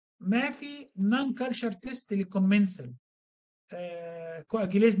pathogen. ما في non culture test للكومنسل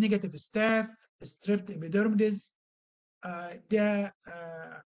coagulase negative staph strep epidermidis ده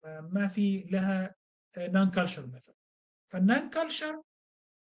ما في لها non culture method. فالنون كلتشر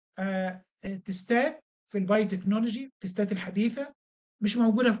تستات في الباي تكنولوجي، التستات الحديثه مش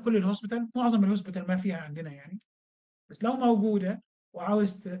موجوده في كل الهوسبيتال، معظم الهوسبيتال ما فيها عندنا يعني، بس لو موجوده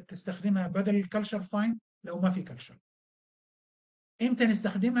وعاوز تستخدمها بدل الكلتشر فاين لو ما في كلتشر. امتى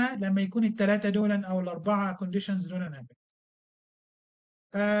نستخدمها؟ لما يكون الثلاثه دول او الاربعه كونديشنز دول نابل.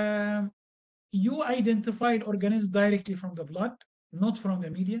 You identify the organism directly from the blood, not from the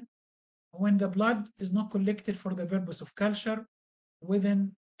media. When the blood is not collected for the purpose of culture within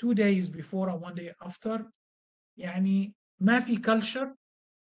 2 days before and 1 day after، يعني ما في كلتشر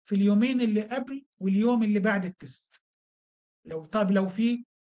في اليومين اللي قبل واليوم اللي بعد التست. لو في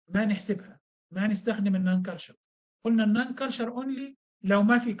ما نحسبها، ما نستخدم النون كلتشر. قلنا النون كلتشر اونلي لو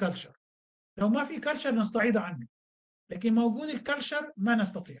ما في كلتشر، لو ما في كلتشر نستعيض عنه، لكن موجود الكلتشر ما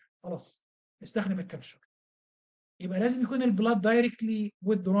نستطيع، خلاص نستخدم الكلتشر. يبقى لازم يكون البلاد دايركتلي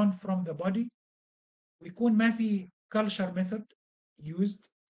withdrawn from the body، ويكون ما في culture method used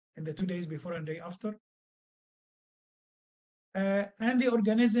in the 2 days before and day after. And the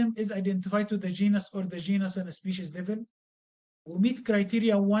organism is identified to the genus or the genus and species level. We meet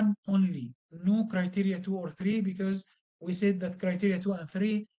criteria 1 only, no criteria 2 or 3, because we said that criteria 2 and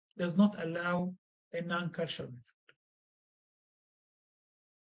 3 does not allow a non-culture method.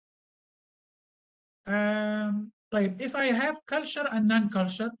 طيب if I have culture and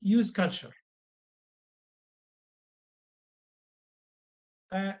non-culture, use culture.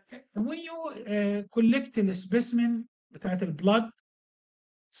 when you collect the specimen بتاعت البلد,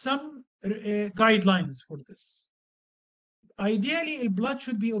 some guidelines for this. Ideally, blood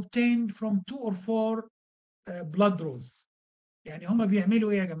should be obtained from 2 or 4 blood draws. يعني هم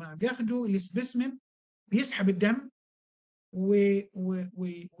بيعملوا ايه يا جماعه؟ بياخدوا السبيسمن، بيسحب الدم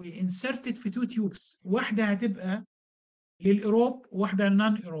وانسرتد في 2 تيوبس، واحده هتبقى للايروب وواحده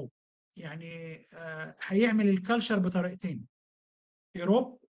للنون ايروب. يعني هيعمل الكالشر بطريقتين،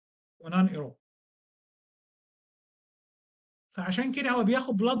 ايروب ونون ايروب. فعشان كده هو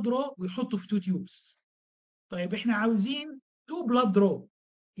بياخد بلاد درو ويحطه في 2 تيوبس. طيب احنا عاوزين 2 بلاد درو،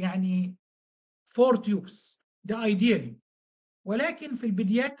 يعني 4 تيوبس، ده ايديالي. ولكن في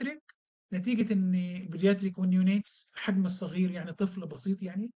البيدياتريك نتيجه ان البيدياتريك والنيونيتس الحجم الصغير يعني طفل بسيط،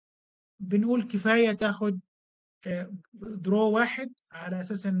 يعني بنقول كفايه تاخد درو واحد على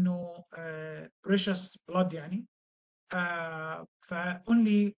اساس انه بريشس بلاد يعني. ف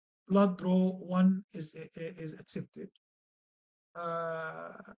only blood draw one is accepted.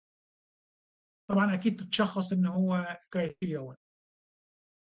 طبعا اكيد تتشخص ان هو كرايتيريا 1.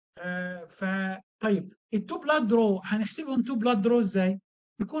 فطيب التو بلاد درو هنحسبهم تو بلاد درو ازاي؟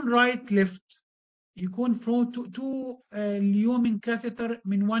 يكون رايت ليفت، يكون فروم تو ليومن كاثيتر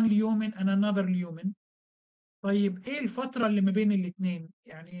من 1 ليومن and another ليومن. طيب ايه الفتره اللي ما بين الاثنين؟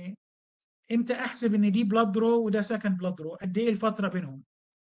 يعني امتى احسب ان دي بلاد درو وده سكند بلاد درو؟ قد ايه الفتره بينهم؟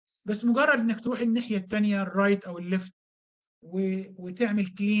 بس مجرد انك تروح الناحيه الثانيه الرايت او الليفت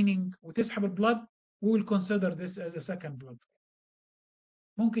وتعمل كليننج وتسحب البلاد we will consider this as a second blood.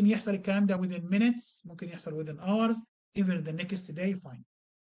 ممكن يحصل الكلام ده within minutes، ممكن يحصل within hours, even the next day fine.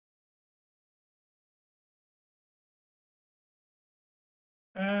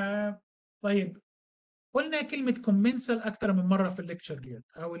 طيب قلنا كلمة commensal أكتر من مرة في الليكتشر ديت،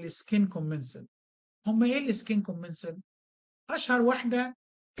 أو السكين commensal. هم إيه السكين commensal؟ أشهر واحدة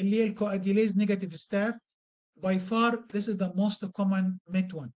اللي هي الكواجيليز نيجاتيف ستاف. by far this is the most common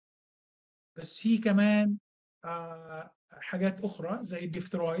met one. بس في كمان حاجات أخرى زي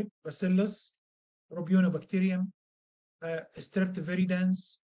الديفترويد، باسيلس، روبيونوبكتيريوم،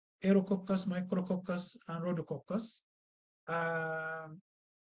 ستريبتوفيريدانس، ايروكوكس، مايكروكوكس، and rhodococcus.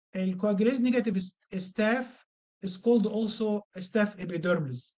 الكواجيليز نيجاتيف ستاف is called also staph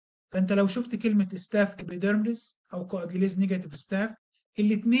epidermidis. فانت لو شفت كلمه staph epidermidis او كواجيليز نيجاتيف ستاف،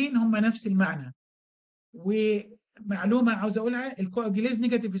 الاثنين هم نفس المعنى. ومعلومه عاوز اقولها، الكواجيليز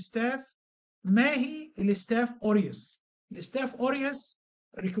نيجاتيف ستاف ما هي الستاف اوريوس. الستاف اوريوس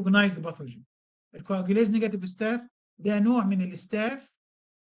recognized pathogen. الكواجيليز نيجاتيف ستاف ده نوع من الستاف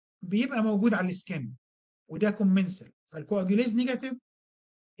بيبقى موجود على السكين وده كومنسل. فالكواجيليز نيجاتيف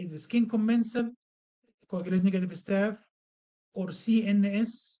is skin commensal coagulase negative staph, or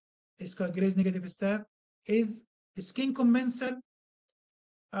CNS is coagulase negative staph, is skin commensal,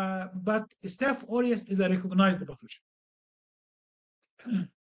 but staph aureus is a recognized pathogen.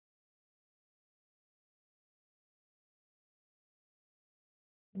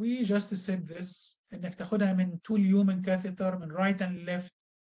 we just said this انك تاخدها من two lumen catheter من right and left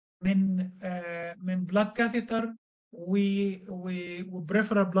من blood catheter و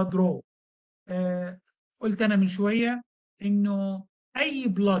peripheral blood draw. قلت انا من شويه انه اي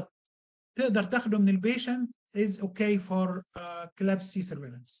blood تقدر تاخده من البيشنت is okay for CLABSI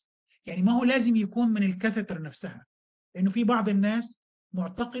surveillance. يعني ما هو لازم يكون من الكاثيتر نفسها، لانه في بعض الناس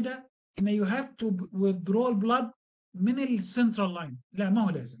معتقده ان you have to withdraw blood من السنترال لاين. لا، ما هو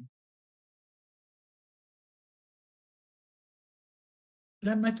لازم.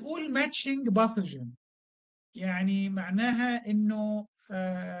 لما تقول matching pathogen يعني معناها انه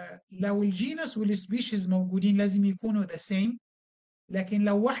لو الجينس والسبيشيز موجودين لازم يكونوا the same. لكن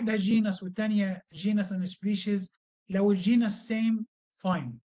لو واحدة جينس والتانية جينس and species، لو الجينس same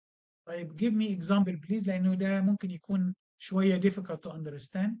fine. طيب give me example please، لأنه ده ممكن يكون شوية difficult to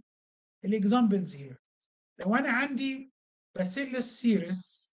understand. الexamples here، لو أنا عندي Bacillus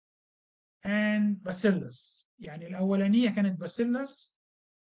cereus and Bacillus، يعني الأولانية كانت Bacillus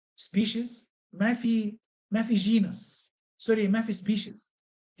species، ما في genus، sorry ما في species،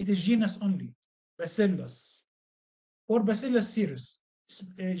 it is genus only Bacillus or Bacillus cereus،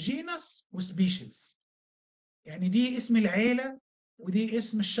 genus وسبيشيز. يعني دي اسم العيلة ودي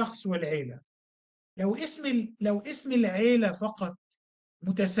اسم الشخص والعيلة. لو اسم العيلة فقط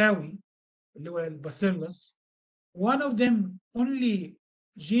متساوي اللي هو الباسيلس، one of them only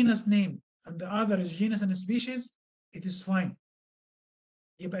genus name and the other is genus and species، it is fine،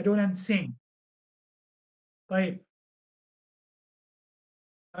 يبقى دول same. طيب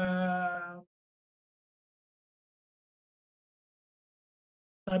آه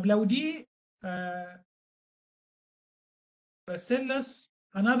طيب لو دي bacillus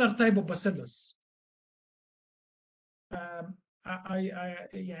another type of bacillus،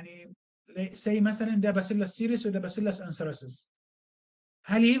 يعني say مثلا ده bacillus cereus وده bacillus anthracis،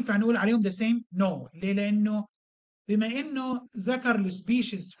 هل ينفع نقول عليهم the same؟ no. ليه؟ لانه بما انه ذكر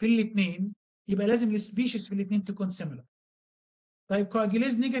السبيشيز في الاثنين يبقى لازم السبيشيز في الاثنين تكون similar. طيب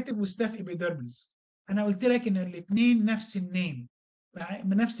كواجيليز نيجاتيف وستاف ايبيديرمس، انا قلت لك ان الاثنين نفس النيم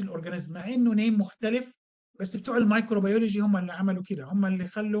من نفس الاورجانيزم، مع انه نيم مختلف، بس بتوع الميكروبيولوجي هم اللي عملوا كده، هم اللي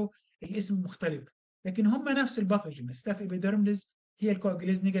خلوا الاسم مختلف، لكن هم نفس الباثوجين. ستاف ايبيديرمس هي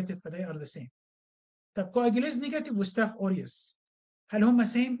الكواجيليز نيجاتيف، فدي ار ذا سيم. طب كواجيليز نيجاتيف وستاف اوريوس، هل هم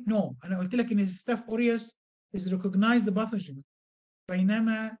سيم؟ نو. انا قلت لك ان ستاف اوريوس is recognized pathogen،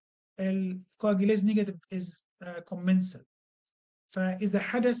 بينما الكواجيليز نيجاتيف is commensal. فاذا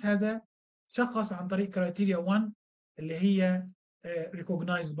حدث هذا شخص عن طريق كرايتيريا 1 اللي هي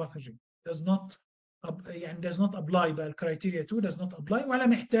recognized pathogen does not يعني does not apply، بقى الكرايتيريا 2 does not apply ولا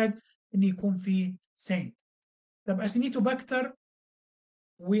محتاج ان يكون في same. طب اسينيتوباكتر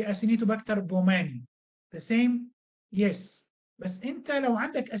واسينيتوباكتر بوماني the same؟ yes. بس انت لو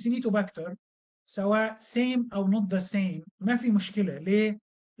عندك اسينيتوباكتر سواء same او not the same ما في مشكله. ليه؟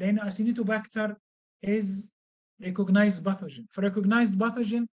 لان اسينيتوباكتر is recognized pathogen. For recognized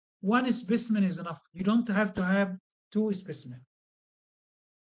pathogen one specimen is enough. You don't have to have two specimen.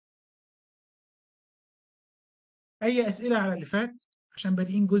 اي اسئله على اللي فات عشان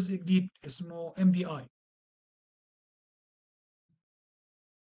بادئين جزء جديد اسمه MPI.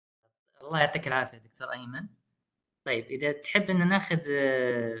 الله يعطيك العافية دكتور أيمن. طيب إذا تحب إن ناخذ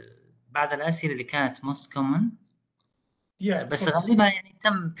بعض الأسئلة اللي كانت most common، yeah بس اتفضل. غالبا يعني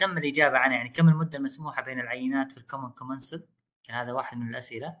تم الإجابة عنها. يعني كم المدة المسموحة بين العينات في الكومن كومنسل؟ كان هذا واحد من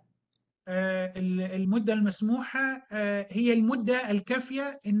الأسئلة. المدة المسموحة هي المدة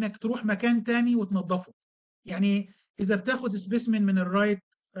الكافية انك تروح مكان تاني وتنظفه. يعني اذا بتاخد سبيسمن من الرايت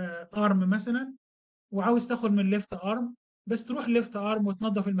ارم مثلا وعاوز تاخد من الليفت ارم، بس تروح ليفت ارم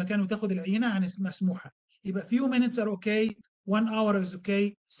وتنظف المكان وتاخد العينة عن مسموحة. يبقى few minutes are okay، 1 hour is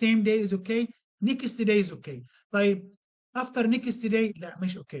okay، same day is okay، next day is okay. طيب after next day لا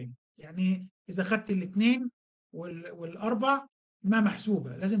مش okay. يعني اذا خدت الاثنين والاربع ما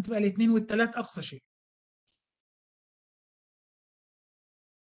محسوبة، لازم تبقى الاثنين والثلاث اقصى شيء.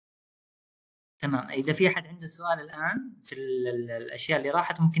 تمام. إذا في أحد عنده سؤال الآن في الأشياء اللي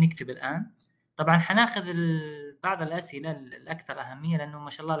راحت ممكن يكتب الآن. طبعا حناخذ بعض الأسئلة الأكثر أهمية، لأنه ما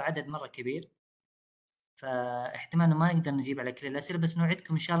شاء الله العدد مرة كبير، فاحتمال إنه ما نقدر نجيب على كل الأسئلة، بس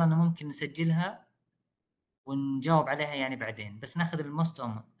نوعدكم إن شاء الله إنه ممكن نسجلها ونجاوب عليها يعني بعدين، بس ناخذ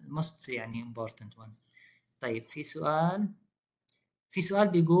الموست يعني important one. طيب في سؤال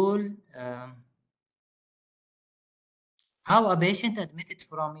بيقول how a patient admitted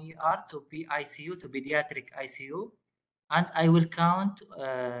from ER to PICU to pediatric ICU and I will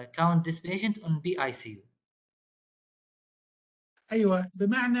count this patient on PICU. ايوه،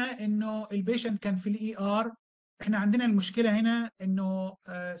 بمعنى انه البيشنت كان في الاي ار احنا عندنا المشكله هنا انه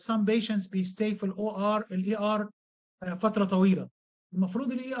some patients بيستay في الاي ار فتره طويله.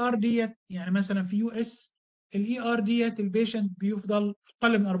 المفروض الاي ار ديت يعني مثلا في يو اس الاي ار ديت البيشنت بيفضل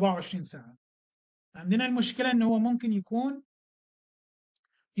اقل من 24 ساعه. عندنا المشكله ان هو ممكن يكون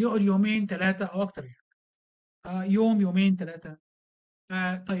يقعد يومين ثلاثه او اكتر يعني. يوم يومين ثلاثه.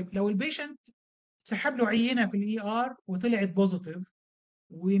 طيب لو البيشنت سحب له عينه في الاي ار وطلعت بوزيتيف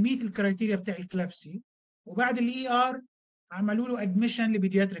وميت الكرايتيريا بتاع الكلابسي، وبعد الاي ار عملوا له ادميشن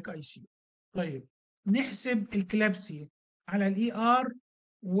لبيدياتريك اي سي. طيب نحسب الكلابسي على الاي ار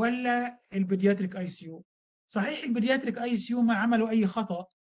ولا البيدياتريك اي سي يو؟ صحيح البيدياتريك اي سي يو ما عملوا اي خطا،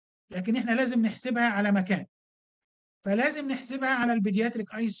 لكن احنا لازم نحسبها على مكان. فلازم نحسبها على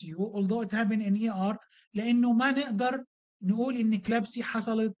البيدياتريك اي سي يو although it happened in ER، لانه ما نقدر نقول ان كلابسي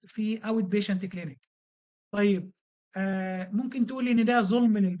حصلت في اوت بيشنت كلينيك. طيب ممكن تقول لي ان ده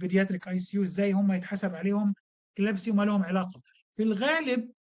ظلم للبيدياتريك اي سي يو، ازاي هم يتحسب عليهم كلابسي وما لهم علاقه؟ في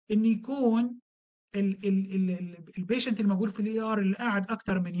الغالب ان يكون البيشنت الموجود في الاي ار اللي قاعد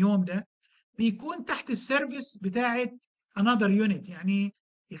اكتر من يوم ده بيكون تحت السيرفيس بتاعه انذر يونت، يعني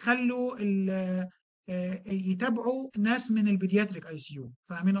يخلوا يتابعوا ناس من البيدياتريك اي سي يو.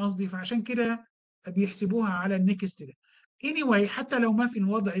 فاهمين قصدي؟ فعشان كده بيحسبوها على النكست ده. anyway حتى لو ما في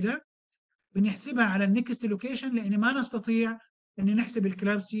الوضع ده بنحسبها على النكست لوكيشن، لان ما نستطيع ان نحسب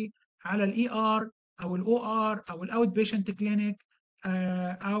الكلابسي على الاي ار او الاو ار او الاوت بيشنت كلينيك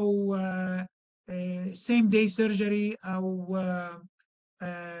او سيم داي سيرجري او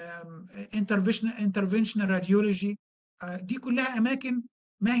انترفنشنال راديولوجي. دي كلها اماكن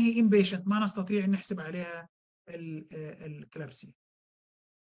ما هي انبيشنت ما نستطيع ان نحسب عليها الكلابسي.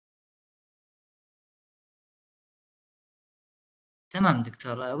 تمام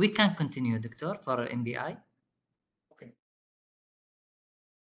دكتور. We can continue دكتور for MBI. اوكي.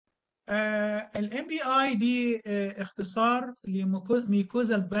 الام بي اي دي اختصار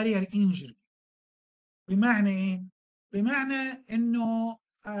لميكوزال بارير انجري. بمعنى ايه؟ بمعنى انه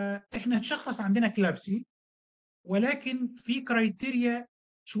احنا تشخص عندنا كلابسي، ولكن في كرايتيريا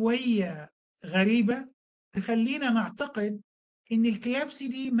شويه غريبه تخلينا نعتقد ان الكلابسي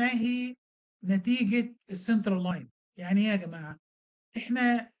دي ما هي نتيجه السنترال لاين. يعني ايه يا جماعه؟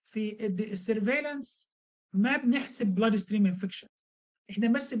 احنا في السيرفيلانس ما بنحسب بلاد ستريم انفكشن، احنا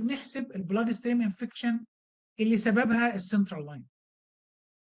بس بنحسب البلاد ستريم انفكشن اللي سببها السنترال لاين.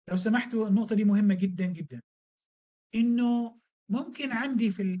 لو سمحتوا النقطه دي مهمه جدا جدا. انه ممكن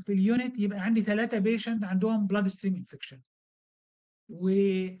عندي في اليونت يبقى عندي 3 بيشنت عندهم بلاد ستريم انفكشن،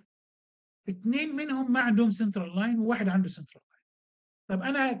 واثنين منهم ما عندهم سنترال لاين وواحد عنده سنترال لاين. طب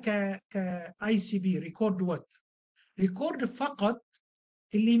انا ك اي سي بي ريكورد وات؟ ريكورد فقط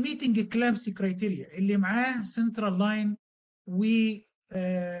اللي ميتنج كلابسي كرايتيريا اللي معاه سنترال لاين و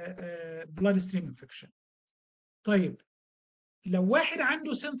بلاد ستريم انفكشن. طيب لو واحد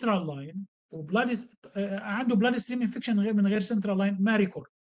عنده سنترال لاين وبلاد عنده بلاد ستريم انفكشن من غير سنترال لاين، ما ريكورد،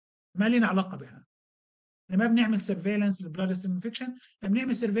 ما لنا علاقه بها. احنا ما بنعمل سيرفيلانس للبلاد ستريم انفكشن، احنا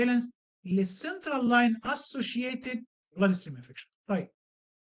بنعمل سيرفيلانس للسنترال لاين اسوشيتد بلاد ستريم انفكشن. طيب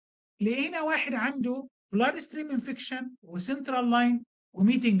لقينا واحد عنده بلاد ستريم انفكشن وسنترال لاين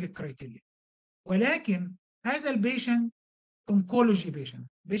وميتنج كرايتيريا، ولكن هذا البيشنت اونكولوجي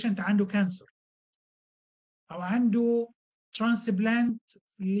بيشنت عنده كانسر او عنده ترانسبلانت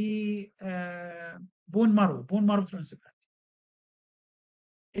ل بون مارو ترانسبلانت.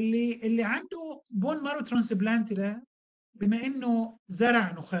 اللي عنده بون مارو ترانسبلانت ده بما انه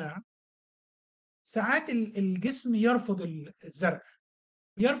زرع نخاع، ساعات الجسم يرفض الزرع.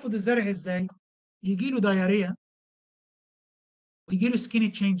 يرفض الزرع ازاي؟ يجي له دايريا ويجي له سكيني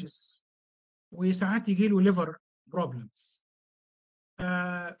تشينجز وساعات يجي له ليفر بروبلمز.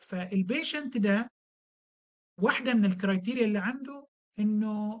 فالبيشنت ده واحده من الكرايتيريا اللي عنده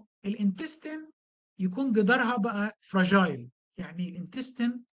انه الانتستين يكون جدارها بقى فراجايل، يعني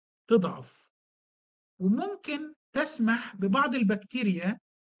الانتستين تضعف، وممكن تسمح ببعض البكتيريا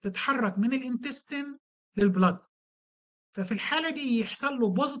تتحرك من الانتستين للبلد. ففي الحاله دي يحصل له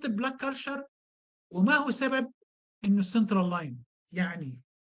بوزيتيف بلاد كلشر. وما هو سبب؟ انه السنترال لاين. يعني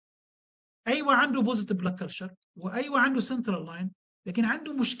ايوه عنده بوزيتيف بلاد كلشر وايوه عنده سنترال لاين، لكن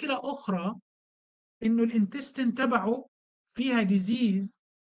عنده مشكله اخرى، انه الانتستين تبعه فيها ديزيز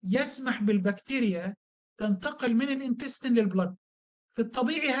يسمح بالبكتيريا تنتقل من الانتستين للبلد. في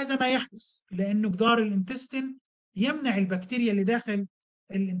الطبيعي هذا ما يحدث لانه جدار الانتستين يمنع البكتيريا اللي داخل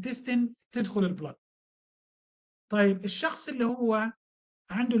الانتستين تدخل البلد. طيب الشخص اللي هو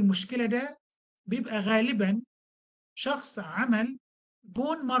عنده المشكله ده بيبقى غالبا شخص عمل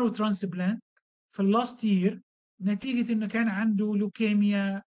بون مارو ترانسبلانت في اللاست يير نتيجه انه كان عنده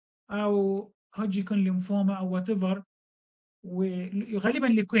لوكيميا او هوجيكون ليمفوما او وات ايفر، وغالبا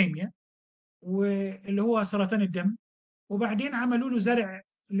ليكيميا، واللي هو سرطان الدم. وبعدين عملوا له زرع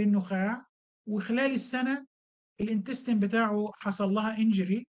للنخاع، وخلال السنه الانتستين بتاعه حصل لها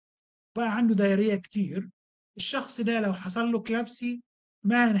انجري، بقى عنده دايريه كتير. الشخص ده لو حصل له كلابسي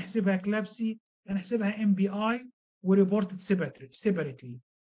ما هنحسبها كلابسي، هنحسبها ام بي اي وريبورتد سيبريتلي،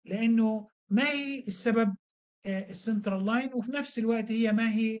 لانه ما هي السبب السنترال لاين، وفي نفس الوقت هي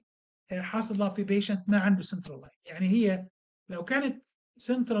ما هي حاصله في بيشنت ما عنده سنترال لاين. يعني هي لو كانت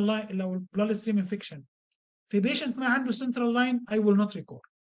سنترال لاين، لو البلاد ستريم انفكشن في بيشنت ما عنده سنترال لاين اي ويل نوت ريكورد.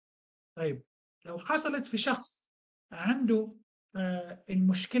 طيب لو حصلت في شخص عنده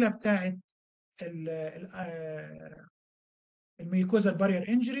المشكله بتاعت الميوكوزا بارير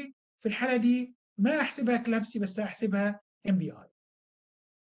انجري، في الحاله دي ما احسبها كلابسي بس احسبها ام بي اي.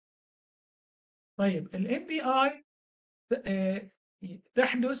 طيب الام بي اي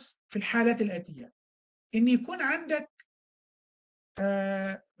تحدث في الحالات الاتيه: ان يكون عندك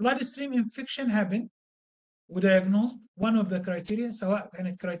blood stream infection happen وديagnosed one of the criteria، سواء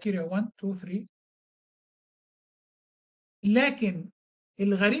كانت criteria 1 2 3. لكن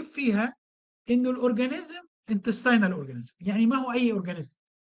الغريب فيها انه الاورجانيزم intestinal organism، يعني ما هو اي اورجانيزم،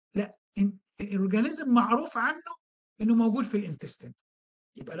 لا، الاورجانيزم معروف عنه انه موجود في الانتستين.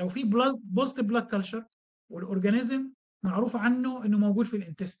 يبقى لو في بوست بلاد كلشر والاورجانيزم معروف عنه انه موجود في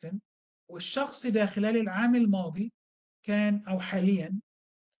الانتستين، والشخص ده خلال العام الماضي كان او حاليا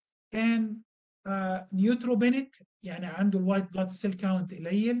كان نيوتروبينيك، يعني عنده الوايت بلاد سيل كاونت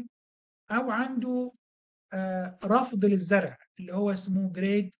قليل، او عنده رفض للزرع اللي هو اسمه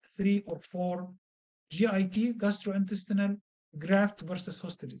جريد 3 or 4 جي اي تي gastrointestinal graft versus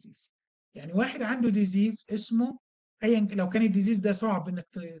host disease. يعني واحد عنده ديزيز اسمه، ايا لو كان الديزيز ده صعب انك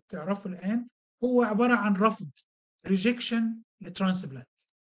تعرفه الان، هو عباره عن رفض ريجكشن للترانسبلانت.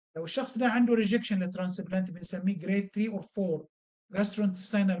 لو الشخص ده عنده ريجكشن للترانسبلانت بنسميه جريد 3 or 4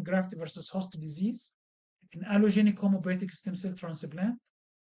 gastrointestinal graft versus host disease in allogenic homopoietic stem cell transplant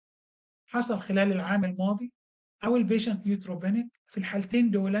حصل خلال العام الماضي، او البيشنت نيوتروبينيك. في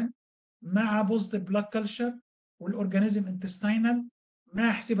الحالتين دول مع بوزيتيف بلاد كلشر والاورجانيزم انتستينال، ما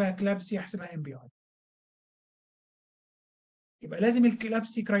احسبها كلابسي، احسبها ام بي اي. يبقى لازم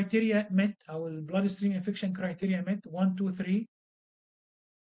الكلابسي كرايتيريا ميت او البلاد ستريم انفكشن كرايتيريا ميت 1 2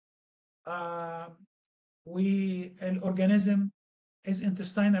 3، والاورجانيزم از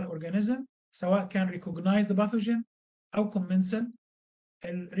انتستينال اورجانيزم، سواء كان ريكوجنايزد باثوجين او كومنسل.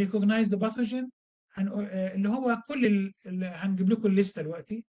 الريكوجنايزد باثوجين اللي هو كل هنجيب لكم الليسته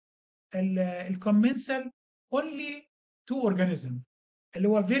دلوقتي. الكومنسل اونلي تو اورجانيزم، اللي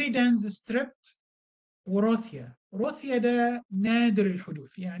هو فيريدانز ستريبت وروثيا. روثيا ده نادر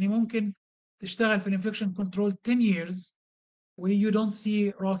الحدوث، يعني ممكن تشتغل في الانفكشن كنترول 10 years و you don't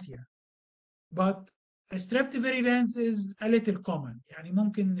see روثيا. but streptovirulence is a little common، يعني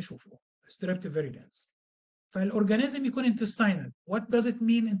ممكن نشوفه streptovirulence. فالاورجانيزم يكون intestinal. what does it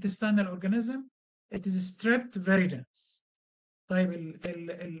mean intestinal organism? it is streptovirulence. طيب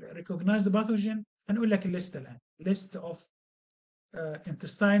ال recognized pathogen هنقول لك الليست الان. list of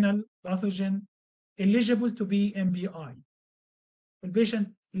intestinal pathogen eligible to be MBI.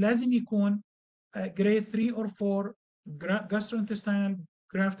 البيشنت لازم يكون grade 3 or 4 gastrointestinal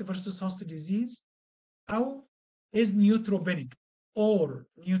graft versus host disease أو is neutropenic or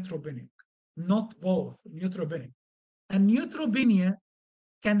neutropenic, not both neutropenic. And neutropenia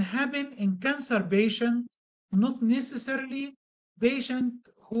can happen in cancer patient, not necessarily patient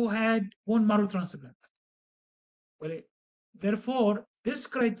who had bone marrow transplant. Well, therefore, this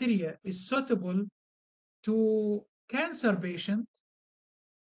criteria is suitable to cancer patient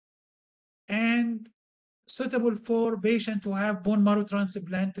and suitable for patient who have bone marrow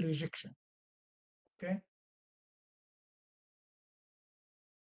transplant rejection. Okay.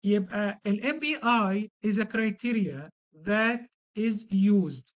 يبقى ال MBI is a criteria that is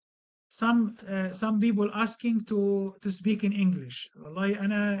used. Some people asking to speak in English. والله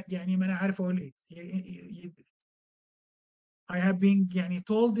أنا يعني ما أنا عارف أقول إيه. I have been يعني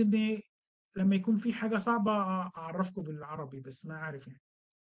told إن لما يكون في حاجة صعبة أعرفكم بالعربي، بس ما أعرف يعني.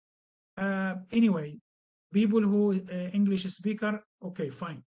 Anyway, people who English speaker, okay,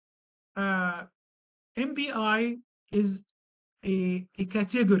 fine. MBI is a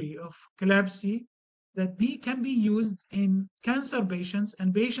category of CLABSI that can be used in cancer patients and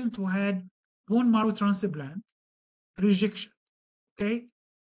patients who had bone marrow transplant rejection. Okay,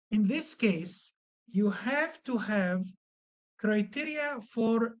 in this case, you have to have criteria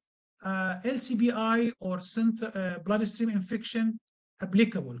for LCBI or bloodstream infection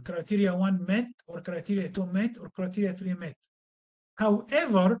applicable. Criteria 1 met, or criteria 2 met, or criteria 3 met.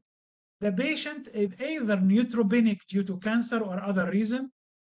 However, the patient is either neutropenic due to cancer or other reason,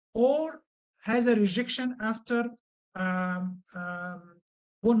 or has a rejection after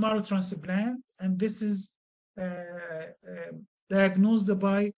bone marrow transplant, and this is diagnosed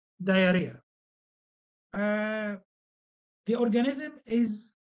by diarrhea. The organism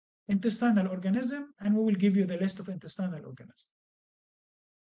is intestinal organism, and we will give you the list of intestinal organisms.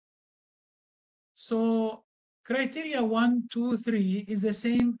 So criteria 1, 2, 3 is the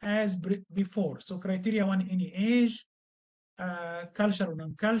same as before. So criteria 1, any age, culture or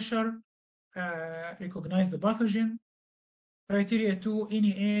non-culture, recognize the pathogen. Criteria 2,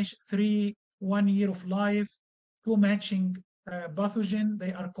 any age, 3, 1 year of life, 2 matching pathogen,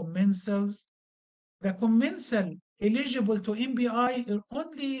 they are commensals. The commensal eligible to MBI are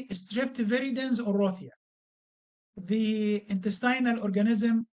only streptoviridans or rothia. The intestinal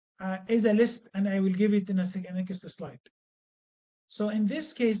organism is a list, and I will give it in a next slide. So in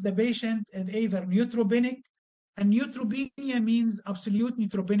this case, the patient is either neutropenic, and neutropenia means absolute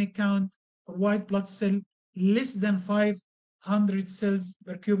neutropenic count or white blood cell less than 500 cells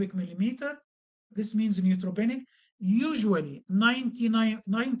per cubic millimeter. This means neutropenic. Usually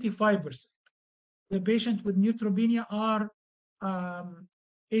 95% the patient with neutropenia are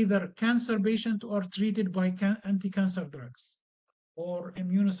either cancer patient or treated by anti-cancer drugs or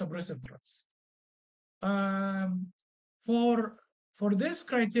immunosuppressive drugs. For this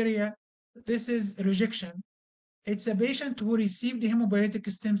criteria, this is rejection. It's a patient who received hematopoietic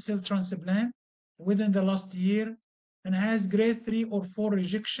stem cell transplant within the last year and has grade 3 or 4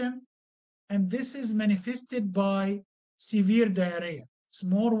 rejection, and this is manifested by severe diarrhea. It's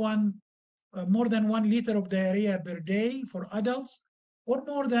more than 1 liter of diarrhea per day for adults, or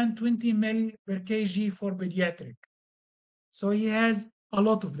more than 20 ml per kg for pediatric. So he has a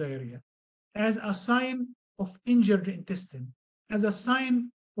lot of diarrhea as a sign of injured intestine, as a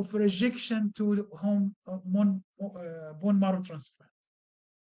sign of rejection to bone marrow transplant.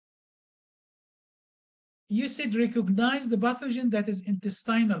 You said recognize the pathogen, that is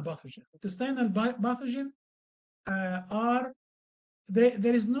intestinal pathogen. Intestinal pathogen are,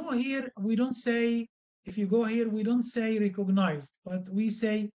 there is no here, we don't say, if you go here, we don't say recognized, but we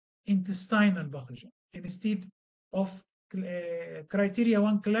say intestinal pathogen. Instead of criteria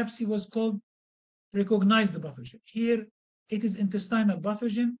 1, CLABSI was called recognize the pathogen. Here it is intestinal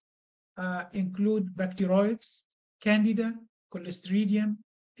pathogen, include bacteroids, candida, clostridium,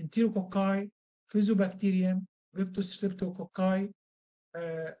 enterococci, fusobacterium, streptococci,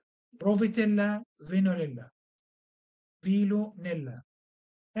 provitella, vilonella,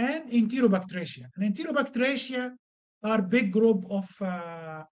 and enterobacteria. And enterobacteria are big group of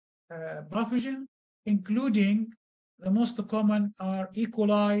pathogen, including the most common are E.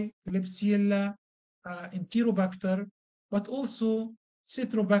 coli, Klebsiella, Enterobacter, but also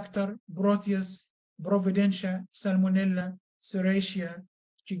Citrobacter, Proteus, Providentia, Salmonella, Serratia,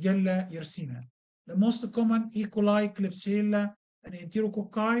 Shigella, Yersinia. The most common E. coli, Klebsiella, and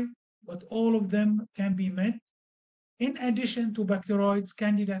Enterococci, but all of them can be met. In addition to bacteroids,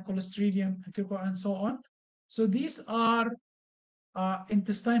 Candida, Clostridium, and so on. So these are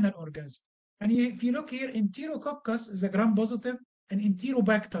intestinal organisms. And if you look here, Enterococcus is a gram-positive, and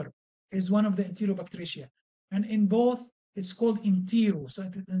Enterobacter is one of the Enterobacteria. And in both, it's called entero, so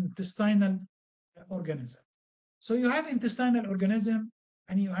it's an intestinal organism. So you have intestinal organism,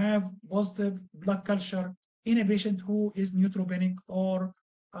 and you have positive blood culture in a patient who is neutropenic or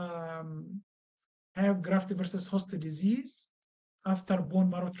have graft versus host disease after bone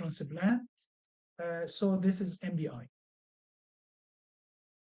marrow transplant. So this is MBI.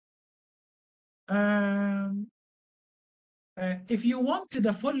 If you want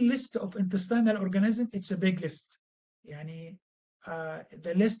the full list of intestinal organism, it's a big list. Yani,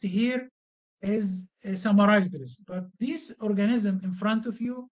 the list here is a summarized list, but this organism in front of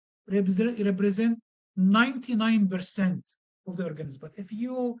you represent 99% of the organism. But if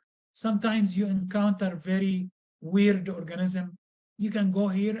you sometimes you encounter very weird organism, you can go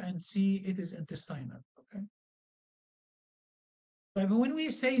here and see it is intestinal. Okay. But when we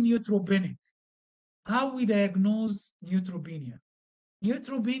say neutropenic, how we diagnose neutropenia?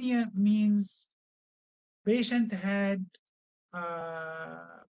 Neutropenia means patient had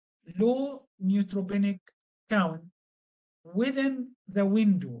low neutropenic count within the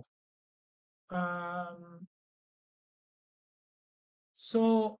window.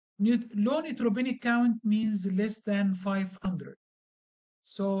 So low neutropenic count means less than 500.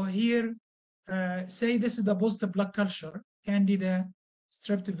 So here, say this is the positive blood culture, Candida,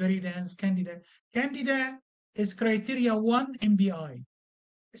 streptoviridans, Candida. Candida is criteria 1 MBI.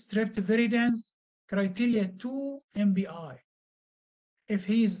 Streptoviridans, criteria 2 MBI. if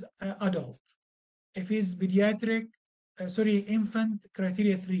he's adult. If he's pediatric, infant,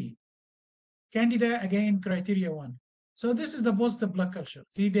 criteria 3. Candida, again, criteria 1. So this is the positive blood culture,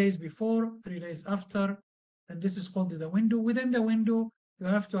 3 days before, 3 days after, and this is called the window. Within the window, you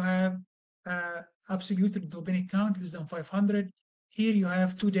have to have absolute neutropenic count less than 500. Here you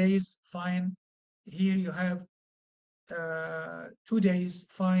have 2 days, fine. Here you have 2 days,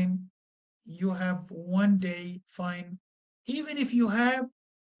 fine. You have 1 day, fine. Even if you have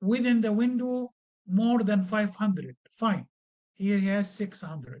within the window more than 500, fine. Here he has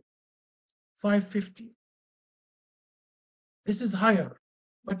 600, 550. This is higher,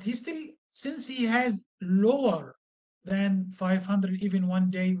 but he still, since he has lower than 500, even 1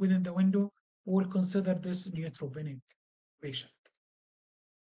 day within the window, we'll consider this neutropenic patient.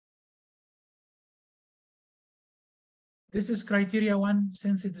 This is criteria 1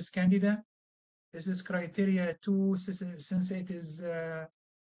 since it is candida. This is criteria 2 since it is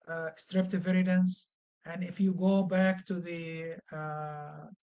streptoviridans. And if you go back to the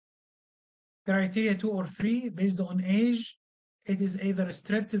criteria 2 or 3 based on age, it is either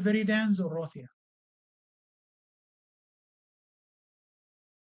streptoviridans or rothia.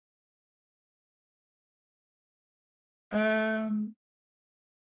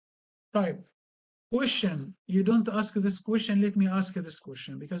 Type question. You don't ask this question. Let me ask this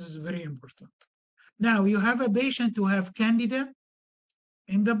question because it's very important. Now you have a patient who have candida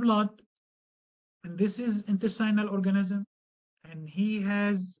in the blood, and this is intestinal organism, and he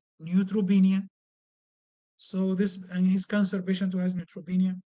has neutropenia. So this, and he's cancer patient who has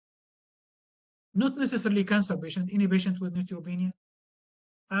neutropenia. Not necessarily cancer patient, any patient with neutropenia.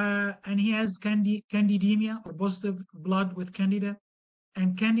 And he has candidemia or positive blood with candida.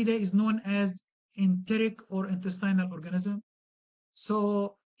 And candida is known as enteric or intestinal organism.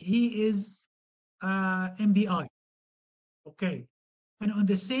 So he is MBI. Okay. And on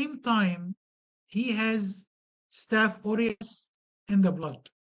the same time, he has Staph aureus in the blood.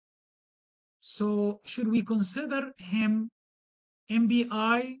 So should we consider him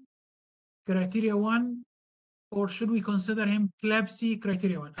MBI criteria 1, or should we consider him CLABSI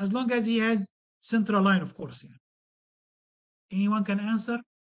criteria 1? As long as he has central line, of course. Yeah. Anyone can answer?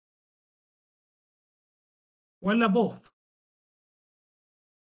 Well, both.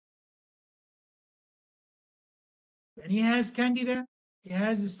 And he has candida, he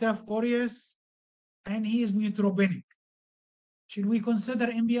has Staph aureus, and he is neutropenic. Should we consider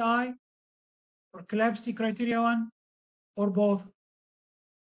MBI or CLABSI criteria 1 or both?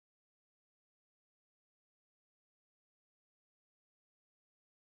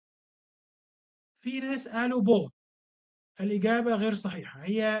 في ناس قالوا both. الإجابة غير صحيحة.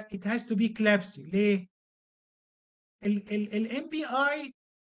 هي it has to be CLABSI. ليه؟ ال MBI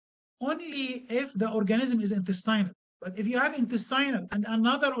only if the organism is intestinal. But if you have intestinal and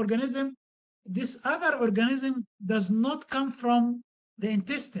another organism, this other organism does not come from the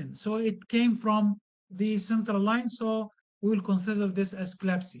intestine. So it came from the central line. So we will consider this as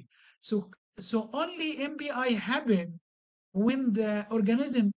CLABSI. So only MBI happen when the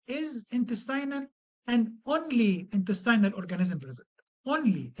organism is intestinal and only intestinal organism present.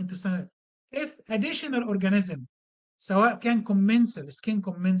 Only intestinal. If additional organism سواء كان commensal, skin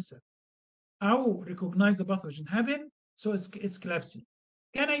commensal, أو recognize the pathogen happen, so it's CLABSI.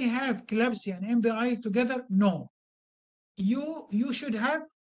 Can I have CLABSI and MBI together? No. You should have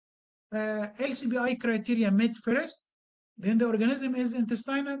LCBI criteria met first, then the organism is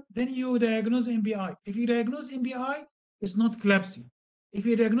intestinal, then you diagnose MBI. If you diagnose MBI, it's not CLABSI. If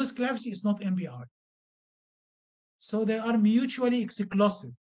you diagnose CLABSI, it's not MBI. So they are mutually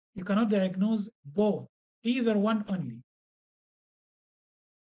exclusive. You cannot diagnose both, either one only.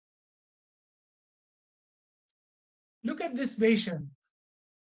 Look at this patient.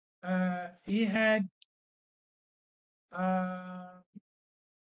 He had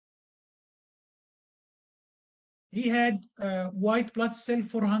white blood cell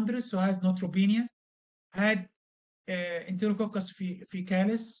 400, so has neutropenia. Had Enterococcus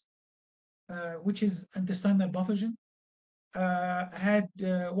fecalis, which is intestinal pathogen. Had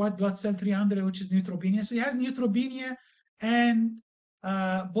white blood cell 300, which is neutropenia. So he has neutropenia and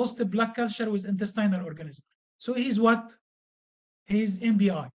positive blood culture with intestinal organism. So he's what? He's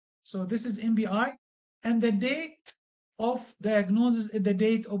MBI. So this is MBI, and the date of diagnosis is the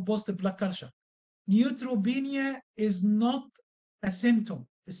date of positive blood culture. Neutropenia is not a symptom.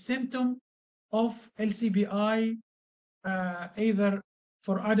 A symptom of LCBI, either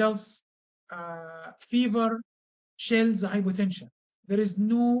for adults, fever, chills, hypotension. There is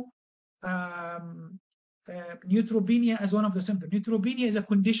no neutropenia as one of the symptoms. Neutropenia is a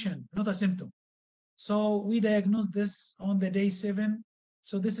condition, not a symptom. So we diagnose this on the day 7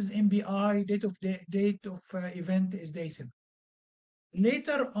 So this is MBI, date of event is day 7.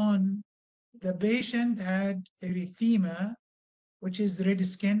 Later on, the patient had erythema, which is red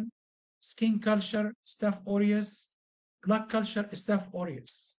skin culture, Staph aureus, blood culture, Staph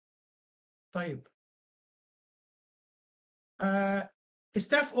aureus. طيب.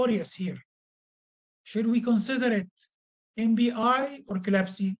 Staph aureus here. Should we consider it MBI or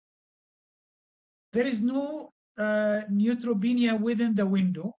CLABSI? There is no neutropenia within the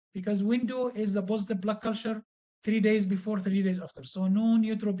window, because window is the positive blood culture 3 days before, 3 days after. So no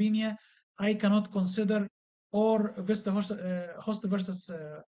neutropenia, I cannot consider, or host versus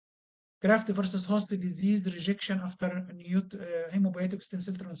graft versus host disease rejection after hemobiotic stem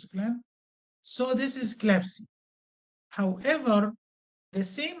cell transplant. So this is CLABSI. However, the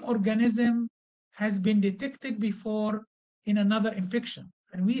same organism has been detected before in another infection.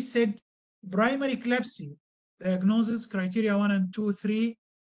 And we said primary CLABSI diagnosis criteria 1 and 2, 3.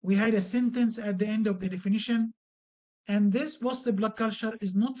 We had a sentence at the end of the definition. And this positive blood culture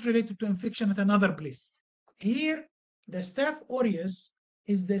is not related to infection at another place. Here, the Staph aureus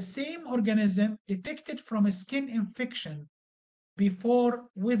is the same organism detected from a skin infection before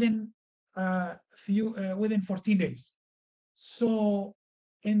within 14 days. So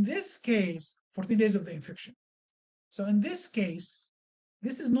in this case, 14 days of the infection. So in this case,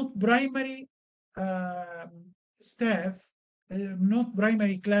 this is not primary staph, not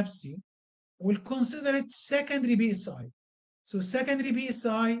primary CLABSI. We'll consider it secondary BSI. So secondary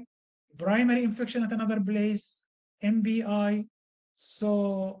BSI, primary infection at another place, MBI.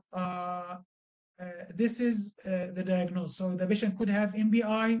 So this is the diagnosis. So the patient could have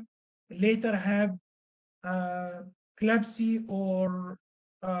MBI, later have CLABSI or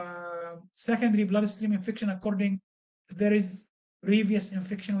secondary bloodstream infection, according there is previous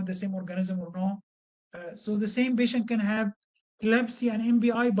infection with the same organism or no. So the same patient can have CLABSI and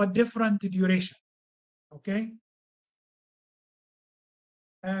MBI, but different duration. Okay.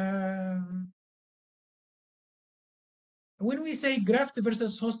 When we say graft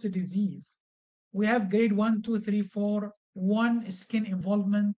versus host disease, we have grade 1, 2, 3, 4, 1 skin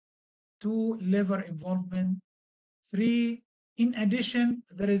involvement, 2 liver involvement, 3, in addition,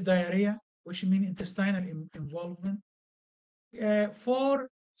 there is diarrhea, which means intestinal involvement. 4,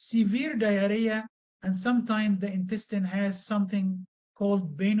 severe diarrhea, and sometimes the intestine has something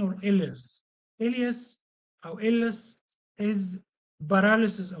called pain or illness. Illness or illness is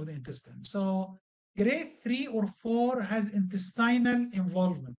paralysis of the intestine. So grade 3 or 4 has intestinal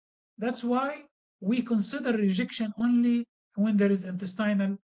involvement. That's why we consider rejection only when there is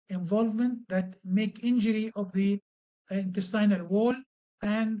intestinal involvement that make injury of the intestinal wall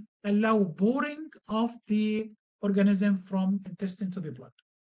and allow boring of the organism from intestine to the blood.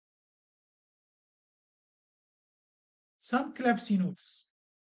 Some CLABSI notes.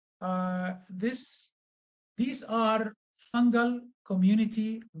 These are fungal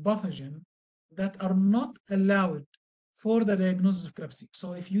community pathogen that are not allowed for the diagnosis of CLABSI.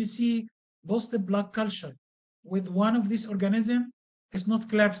 So if you see positive blood culture with one of these organisms, it's not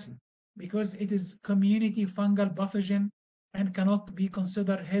CLABSI because it is community fungal pathogen and cannot be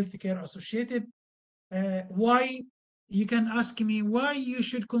considered healthcare associated. Why? You can ask me why you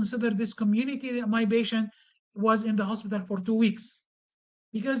should consider this community that my patient was in the hospital for 2 weeks.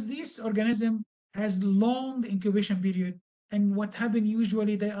 Because this organism has long incubation period, and what happen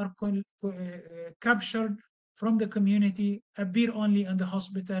usually they are captured from the community, appear only in the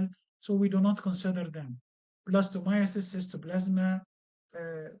hospital, so we do not consider them. Blastomyces, histoplasma,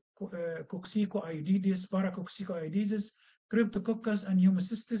 coccicoides, paracoccicoides, cryptococcus, and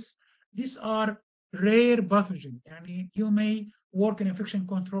pneumocystis. These are rare pathogen. Yani you may work in infection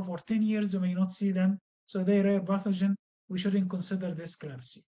control for 10 years, you may not see them, so they're rare pathogen. We shouldn't consider this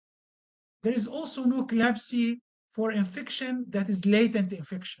CLABSI. There is also no CLABSI for infection that is latent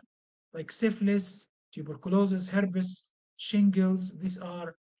infection, like syphilis, tuberculosis, herpes, shingles. These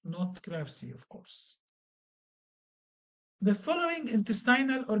are not CLABSI, of course. The following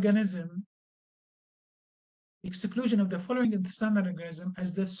intestinal organism, exclusion of the following intestinal organism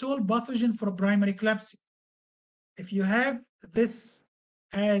as the sole pathogen for primary CLABSI. If you have this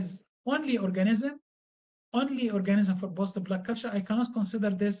as only organism for positive blood culture, I cannot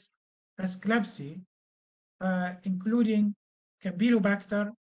consider this as CLABSI, including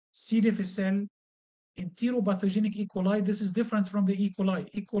Campylobacter, C. difficile, enteropathogenic E. coli. This is different from the E. coli.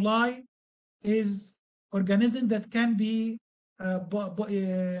 E. coli is organism that can be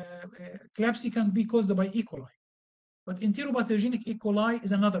CLABSI can be caused by E. coli, but enteropathogenic E. coli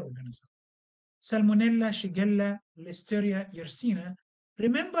is another organism. Salmonella, Shigella, Listeria, Yersinia.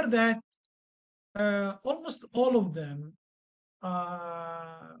 Remember that almost all of them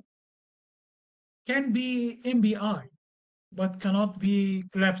can be MBI, but cannot be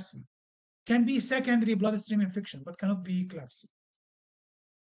CLABSI. Can be secondary bloodstream infection, but cannot be CLABSI.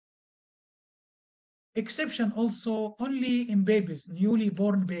 Exception also only in babies, newly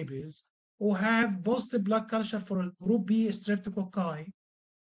born babies, who have positive blood culture for group B streptococci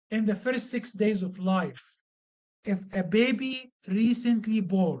in the first 6 days of life. If a baby recently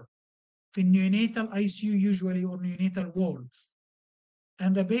born in neonatal ICU usually or neonatal wards,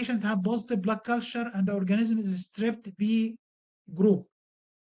 and the patient have positive blood culture and the organism is strep B group,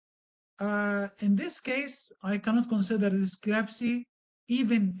 in this case, I cannot consider this CLABSI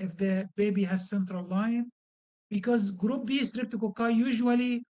even if the baby has central line, because group B streptococci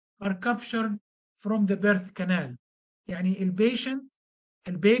usually are captured from the birth canal. يعني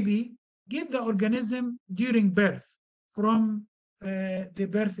البيبي give the organism during birth from the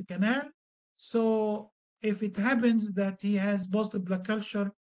birth canal. So if it happens that he has positive blood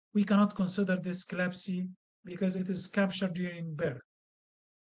culture, we cannot consider this CLABSI because it is captured during birth.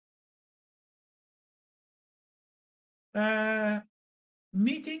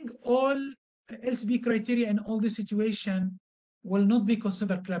 Meeting all LCB criteria in all this situation will not be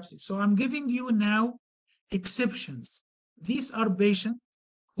considered CLABSI. So I'm giving you now exceptions. These are patients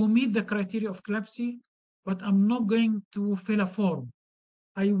who meet the criteria of CLABSI, but I'm not going to fill a form.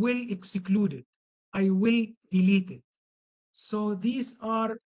 I will exclude it. I will delete it. So these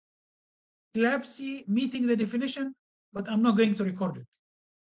are CLABSI meeting the definition, but I'm not going to record it.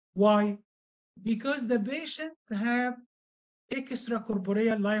 Why? Because the patient have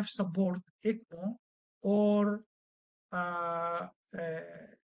extracorporeal life support, ECMO, or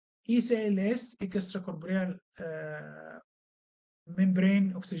ECLS, extracorporeal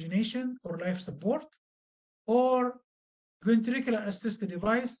membrane oxygenation or life support, or ventricular assisted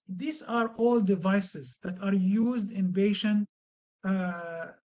device. These are all devices that are used in patient,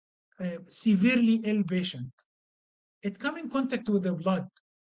 severely ill patient. It come in contact with the blood,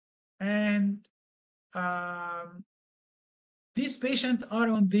 and these patients are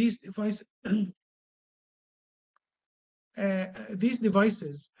on these devices. These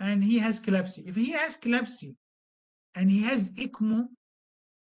devices, and he has CLABSI. If he has CLABSI and he has ECMO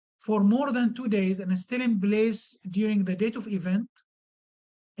for more than 2 days and is still in place during the date of event,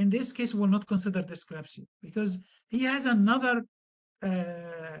 in this case, we will not consider this CLABSI because he has another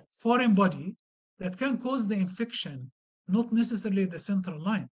foreign body that can cause the infection, not necessarily the central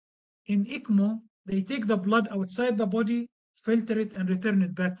line. In ECMO, they take the blood outside the body, filter it, and return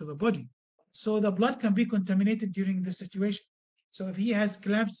it back to the body. So the blood can be contaminated during this situation. So if he has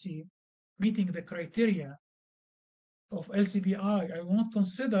CLABSI meeting the criteria of LCBI, I will not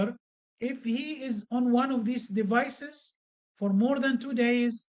consider if he is on one of these devices for more than 2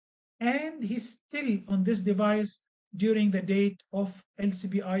 days and he's still on this device during the date of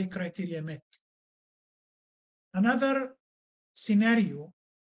LCBI criteria met. Another scenario,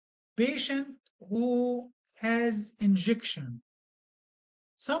 patient who has injection.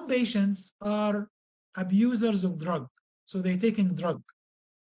 Some patients are abusers of drug, so they're taking drug.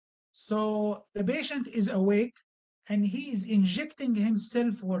 So the patient is awake and he is injecting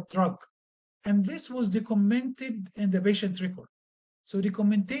himself with drug. And this was documented in the patient record. So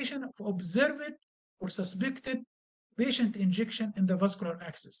documentation of observed or suspected patient injection in the vascular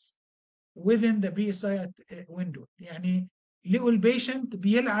access within the PSI window. يعني لقوا البيشنت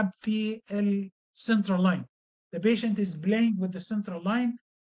بيلعب في central line. The patient is playing with the central line,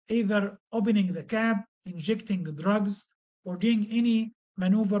 either opening the cap, injecting drugs, or doing any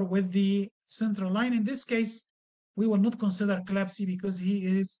maneuver with the central line. In this case, we will not consider CLABSI because he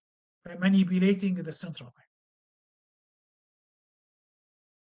is manipulating the central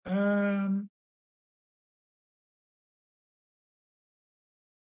line.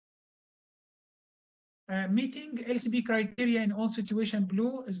 Meeting LCB criteria in all situation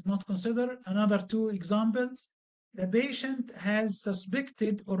blue is not considered. Another 2 examples. The patient has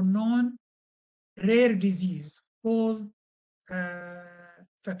suspected or known rare disease called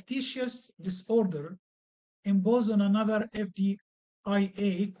factitious disorder imposed on another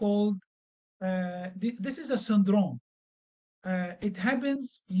FDIA called, this is a syndrome. It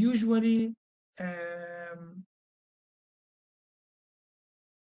happens usually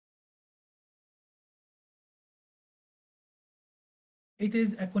it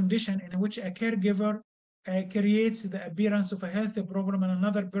is a condition in which a caregiver creates the appearance of a healthy problem in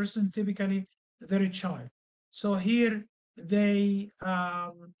another person, typically their child. So here they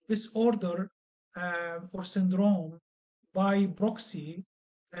disorder or syndrome by proxy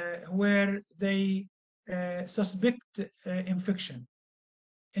where they suspect infection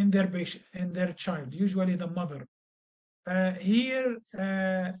in their patient, in their child, usually the mother. Here,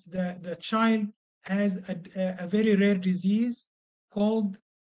 the child has a very rare disease called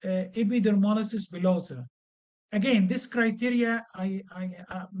epidermolysis bullosa. Again, this criteria,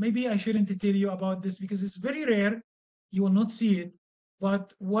 maybe I shouldn't tell you about this because it's very rare. You will not see it.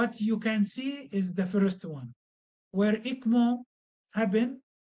 But what you can see is the first one, where ECMO happened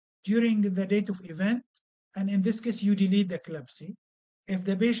during the date of event, and in this case, you delete the CLABSI. If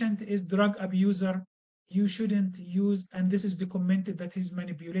the patient is drug abuser, you shouldn't use, and this is documented that he's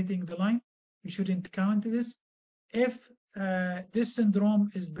manipulating the line, you shouldn't count this. If this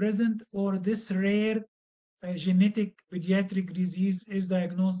syndrome is present or this rare genetic pediatric disease is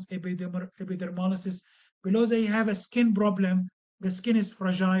diagnosed epidermolysis because they have a skin problem, the skin is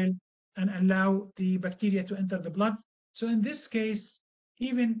fragile and allow the bacteria to enter the blood. So in this case,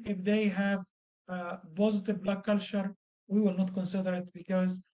 even if they have positive blood culture, we will not consider it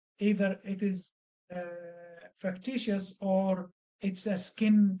because either it is factitious or it's a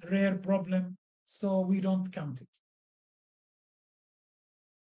skin rare problem, so we don't count it.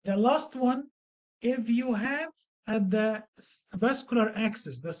 The last one, if you have at the vascular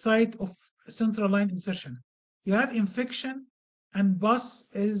axis, the site of central line insertion, you have infection and bus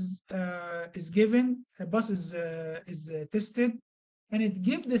is given, a bus is tested, and it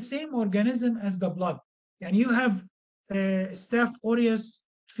gives the same organism as the blood. يعني you have staph aureus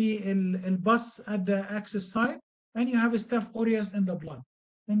في البus at the axis site, and you have staph aureus in the blood.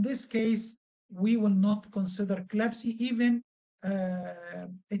 In this case, we will not consider CLABSI even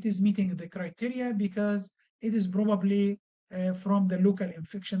it is meeting the criteria because it is probably from the local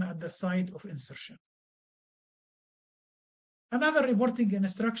infection at the site of insertion. Another reporting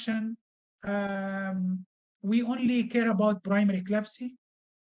instruction, we only care about primary CLABSI.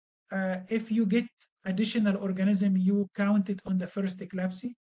 If you get additional organism, you count it on the first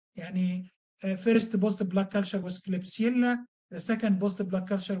CLABSI. يعني first positive blood culture was Klebsiella, the second positive blood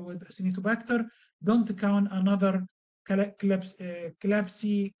culture with Acinetobacter. Don't count another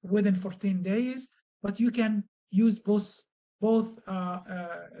CLABSI within 14 days, but you can use both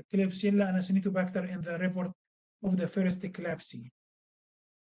Klebsiella and Acinetobacter in the report of the first CLABSI.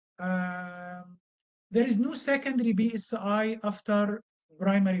 There is no secondary BSI after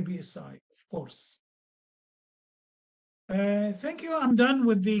primary BSI, of course. Thank you. I'm done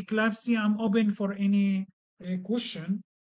with the CLABSI. I'm open for any question.